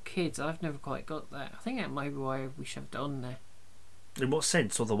he's got kids. I've never quite got that. I think that might be why we shoved it on there. In what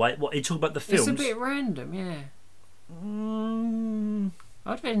sense? Or the way? What, are you talking about the films? It's a bit random, yeah.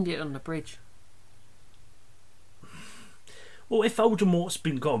 I'd end it on the bridge. Well, if Voldemort's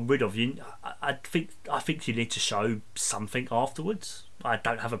been gotten rid of, I think you need to show something afterwards. I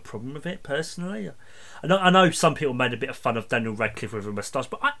don't have a problem with it personally. I know some people made a bit of fun of Daniel Radcliffe with a moustache,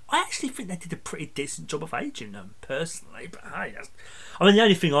 but I actually think they did a pretty decent job of aging them personally. But hey, I mean, the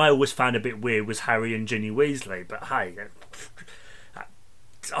only thing I always found a bit weird was Harry and Ginny Weasley. But hey,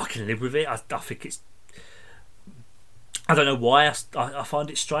 I can live with it. I think it's. I don't know why I find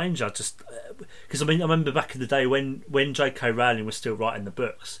it strange. I just because I remember back in the day when J.K. Rowling was still writing the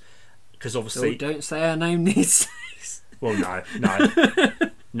books, because obviously don't say her name these days. Well,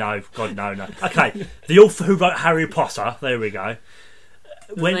 no, God, no. Okay, the author who wrote Harry Potter. There we go.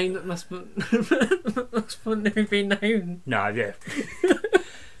 The name that must never be named. No, yeah.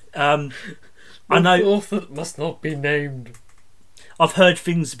 I know. The author that must not be named. I've heard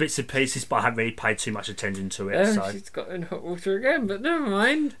things, bits and pieces, but I haven't really paid too much attention to it. So she's got in hot water again, but never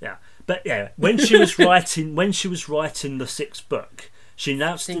mind. Yeah, but yeah, when she was writing the sixth book, she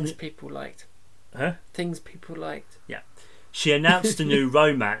announced things people liked. Huh? Things people liked. Yeah, she announced a new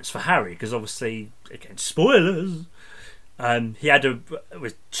romance for Harry because obviously, again, spoilers. He had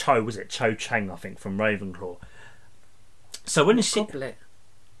with Cho, was it Cho Chang? I think from Ravenclaw. So when Goblet.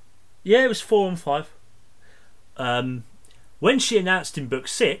 Yeah, it was 4 and 5. When she announced in book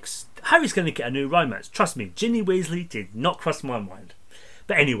 6, Harry's going to get a new romance. Trust me, Ginny Weasley did not cross my mind.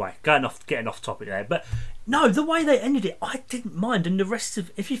 But anyway, getting off topic there. But no, the way they ended it, I didn't mind. And the rest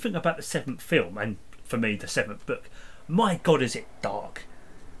of, if you think about the 7th film, and for me, the 7th book, my God, is it dark.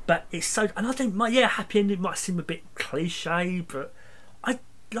 But it's so, and I didn't mind, happy ending might seem a bit cliche, but I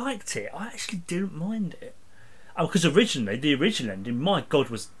liked it. I actually didn't mind it. Oh, because originally, the original ending, my God,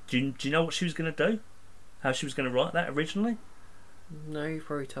 was, do you know what she was going to do? How she was going to write that originally? No, you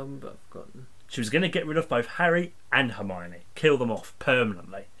probably told me, but I've forgotten. She was going to get rid of both Harry and Hermione. Kill them off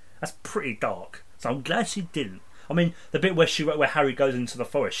permanently. That's pretty dark. So I'm glad she didn't. I mean, the bit where Harry goes into the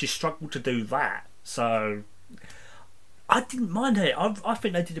forest, she struggled to do that. So I didn't mind it. I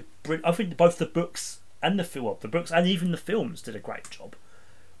think they did I think both the books and the books and even the films did a great job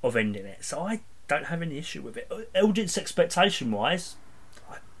of ending it. So I don't have any issue with it. Audience expectation wise,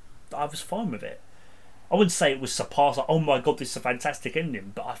 I was fine with it. I wouldn't say it was surpassed, like, oh my God, this is a fantastic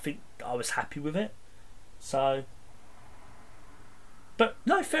ending, but I think I was happy with it. So, but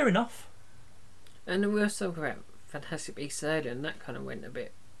no, fair enough. And we were talking about Fantastic Beasts earlier, and that kind of went a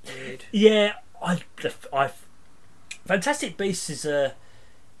bit weird. Yeah, Fantastic Beasts is a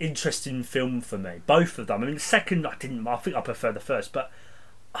interesting film for me. Both of them. I mean, the second I think I prefer the first, but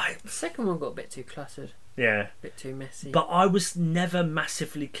the second one got a bit too cluttered. Yeah, a bit too messy. But I was never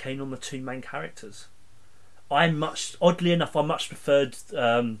massively keen on the two main characters. Oddly enough, I much preferred.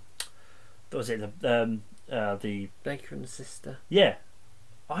 What was it? The Baker and the sister. Yeah,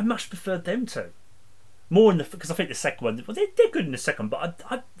 I much preferred them two. More in because I think the second one, well, they're good in the second, but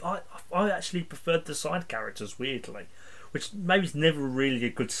I actually preferred the side characters weirdly, which maybe is never really a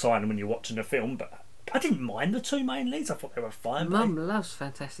good sign when you're watching a film. But I didn't mind the two main leads. I thought they were fine. Mum loves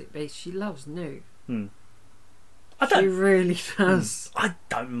Fantastic Beasts. She loves Newt. She really does. I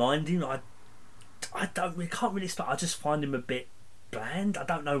don't mind him. We can't really start. I just find him a bit bland. I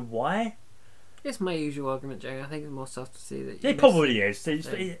don't know why. It's my usual argument, Jamie. I think it's more stuff to see that. It probably is. It's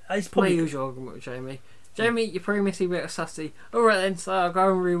probably my usual argument with Jamie. Jamie, you're probably missing a bit of sussy. Alright then, so I'll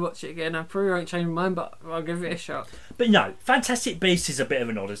go and rewatch it again. I probably won't change my mind, but I'll give it a shot. But no, Fantastic Beasts is a bit of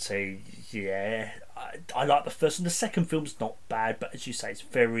an oddity. Yeah, I like the first and the second film's not bad, but as you say, it's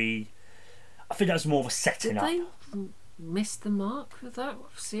very. I think that was more of a setting up. Did they miss the mark with that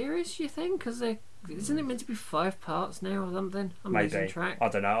series, you think? Because isn't it meant to be 5 parts now or something? I'm losing track. I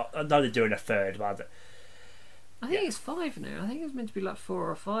don't know. I know they're doing a third, but I think it's 5 now. I think it was meant to be like 4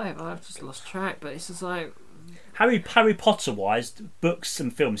 or 5. I've just lost track, but it's just like Harry Potter wise, books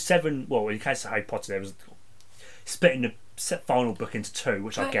and films. 7. Well, in the case of Harry Potter, there was splitting the final book into 2,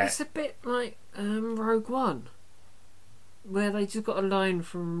 which I get. It's a bit like Rogue One, where they just got a line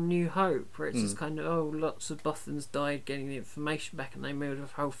from New Hope, where it's just kind of lots of Bothans died getting the information back, and they made a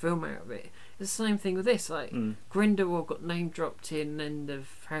whole film out of it. It's the same thing with this. Like Grindelwald got name dropped in the end of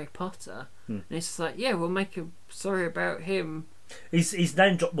Harry Potter, and it's just like, yeah, we'll make a story about him. He's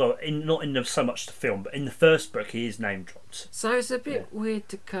name dropped. Well, not in so much the film, but in the first book, he is name dropped. So it's a bit weird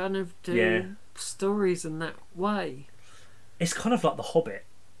to kind of do stories in that way. It's kind of like The Hobbit.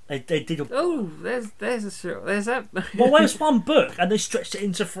 They did. There's a short. There's that. Well, there's one book, and they stretched it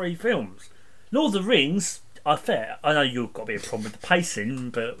into 3 films. Lord of the Rings. I know you've got a bit of a problem with the pacing,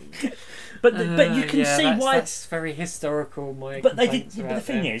 but you can see why that's very historical. But the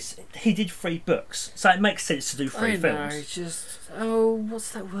thing is, he did 3 books, so it makes sense to do 3 films. I know, it's just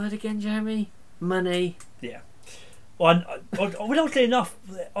what's that word again, Jeremy? Money. Yeah. Well, oddly enough,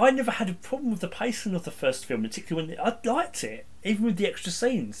 I never had a problem with the pacing of the first film, particularly when I liked it, even with the extra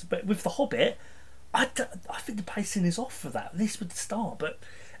scenes. But with The Hobbit, I think the pacing is off for that, at least with the start. But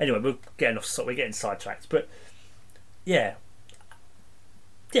anyway, we're getting sidetracked. But yeah,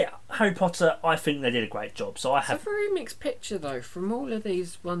 Harry Potter, I think they did a great job. So It's a very mixed picture, though, from all of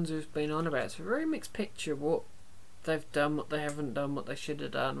these ones we've been on about. It's a very mixed picture of what they've done, what they haven't done, what they should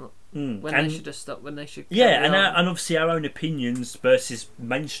have done, when they should have stopped, when they should. And obviously our own opinions versus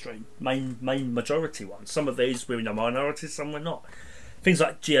main majority ones. Some of these we're in the minority, some we're not. Things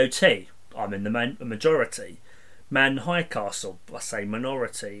like GOT, I'm in the majority. Man High Castle, I say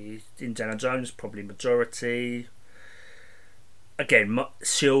minority. Indiana Jones, probably majority. Again,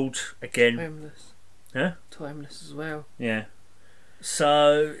 Shield, again. Timeless. Huh? Timeless as well. Yeah.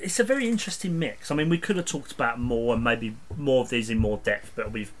 So it's a very interesting mix. I mean, we could have talked about more and maybe more of these in more depth,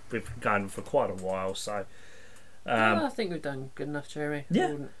 but we've been going for quite a while. So I think we've done good enough, Jeremy.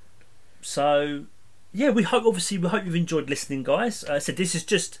 Yeah. So yeah, we hope you've enjoyed listening, guys. I said this is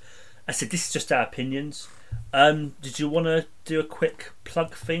just our opinions. Did you want to do a quick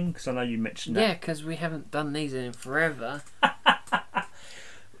plug thing? Because I know you mentioned that. Yeah, because we haven't done these in forever.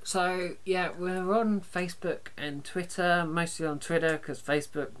 So yeah, we're on Facebook and Twitter, mostly on Twitter because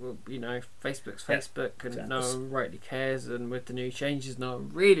Facebook, Facebook's Facebook, and no one rightly cares. And with the new changes, no one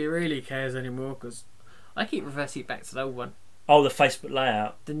really cares anymore because I keep reverting back to the old one. Oh, the Facebook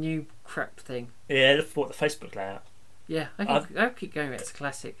layout, the new crap thing. Yeah, the Facebook layout. Yeah, I keep going back to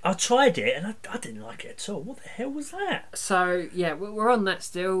classic. I tried it and I didn't like it at all. What the hell was that? So yeah, we're on that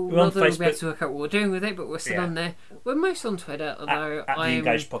still. We're on Facebook. We'll be able to work out what we're doing with it, but we're still on there. We're most on Twitter, although at the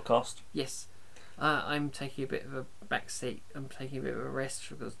Engaged Podcast. Yes, I'm taking a bit of a back seat. I'm taking a bit of a rest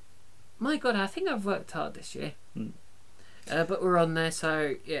because, my God, I think I've worked hard this year. But we're on there,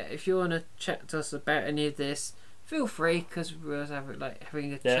 so yeah, if you want to chat to us about any of this, feel free because we're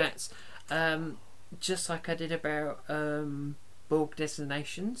having the chats. Just like I did about Borg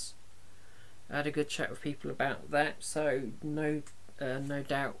Destinations, I had a good chat with people about that. So no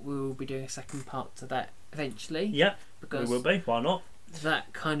doubt we'll be doing a second part to that eventually. Yeah, because we will be. Why not?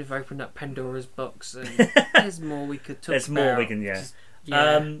 That kind of opened up Pandora's box, and there's more we could talk about. There's more we can,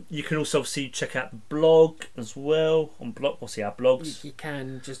 you can also obviously check out the blog as well. On blog, we'll see our blogs. You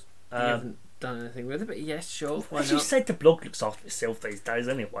can just you haven't done anything with it, but yes, sure. Why As not? you said, the blog looks after itself these days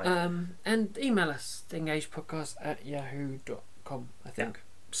anyway. And email us thingagepodcast@yahoo.com, I think. Yeah.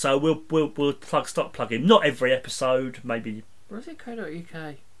 So we'll start plugging. Not every episode, maybe. Or is it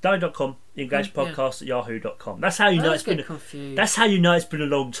co.uk? No.com, engagepodcast@yahoo.com. That's how you know it's been. Confused. That's how you know it's been a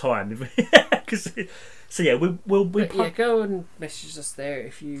long time. So yeah, we'll go and message us there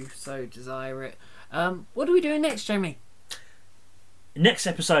if you so desire it. What are we doing next, Jamie? Next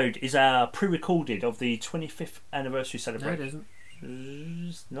episode is our pre-recorded of the 25th anniversary celebration. No, it isn't.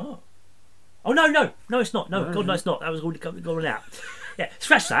 It's not. Oh no, it's not. No, God, no, it's not. That was already going out. Yeah,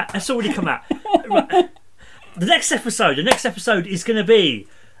 scratch that. That's already come out. Right. The next episode is going to be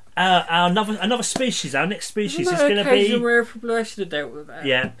another species. Our next species is going to be. Where probably I should have dealt with that.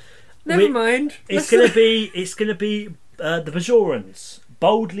 Yeah. Never mind. It's going to be the Bajorans,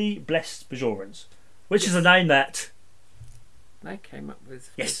 boldly blessed Bajorans, which is a name that I came up with.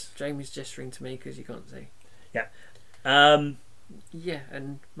 Yes. Jamie's gesturing to me because you can't see. Yeah. Yeah,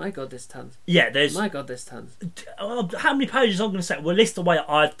 and my God, there's tons. Yeah, there's. My God, there's tons. How many pages I'm going to say? Well, list the way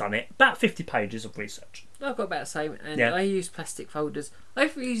I've done it. About 50 pages of research. I've got about the same, and I use plastic folders.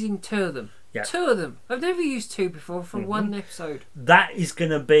 I've been using 2 of them. Yeah. 2 of them. I've never used 2 before for one episode. That is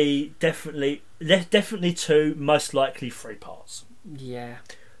going to be definitely 2, most likely 3 parts. Yeah.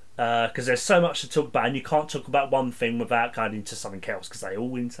 Because there's so much to talk about, and you can't talk about one thing without going into something else because they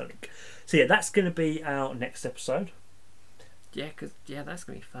all interlink. So yeah, that's going to be our next episode. Yeah, that's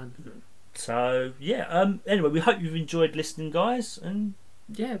going to be fun. So yeah, anyway, we hope you've enjoyed listening, guys, and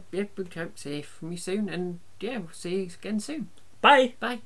we hope to hear from you soon, and we'll see you again soon. Bye. Bye.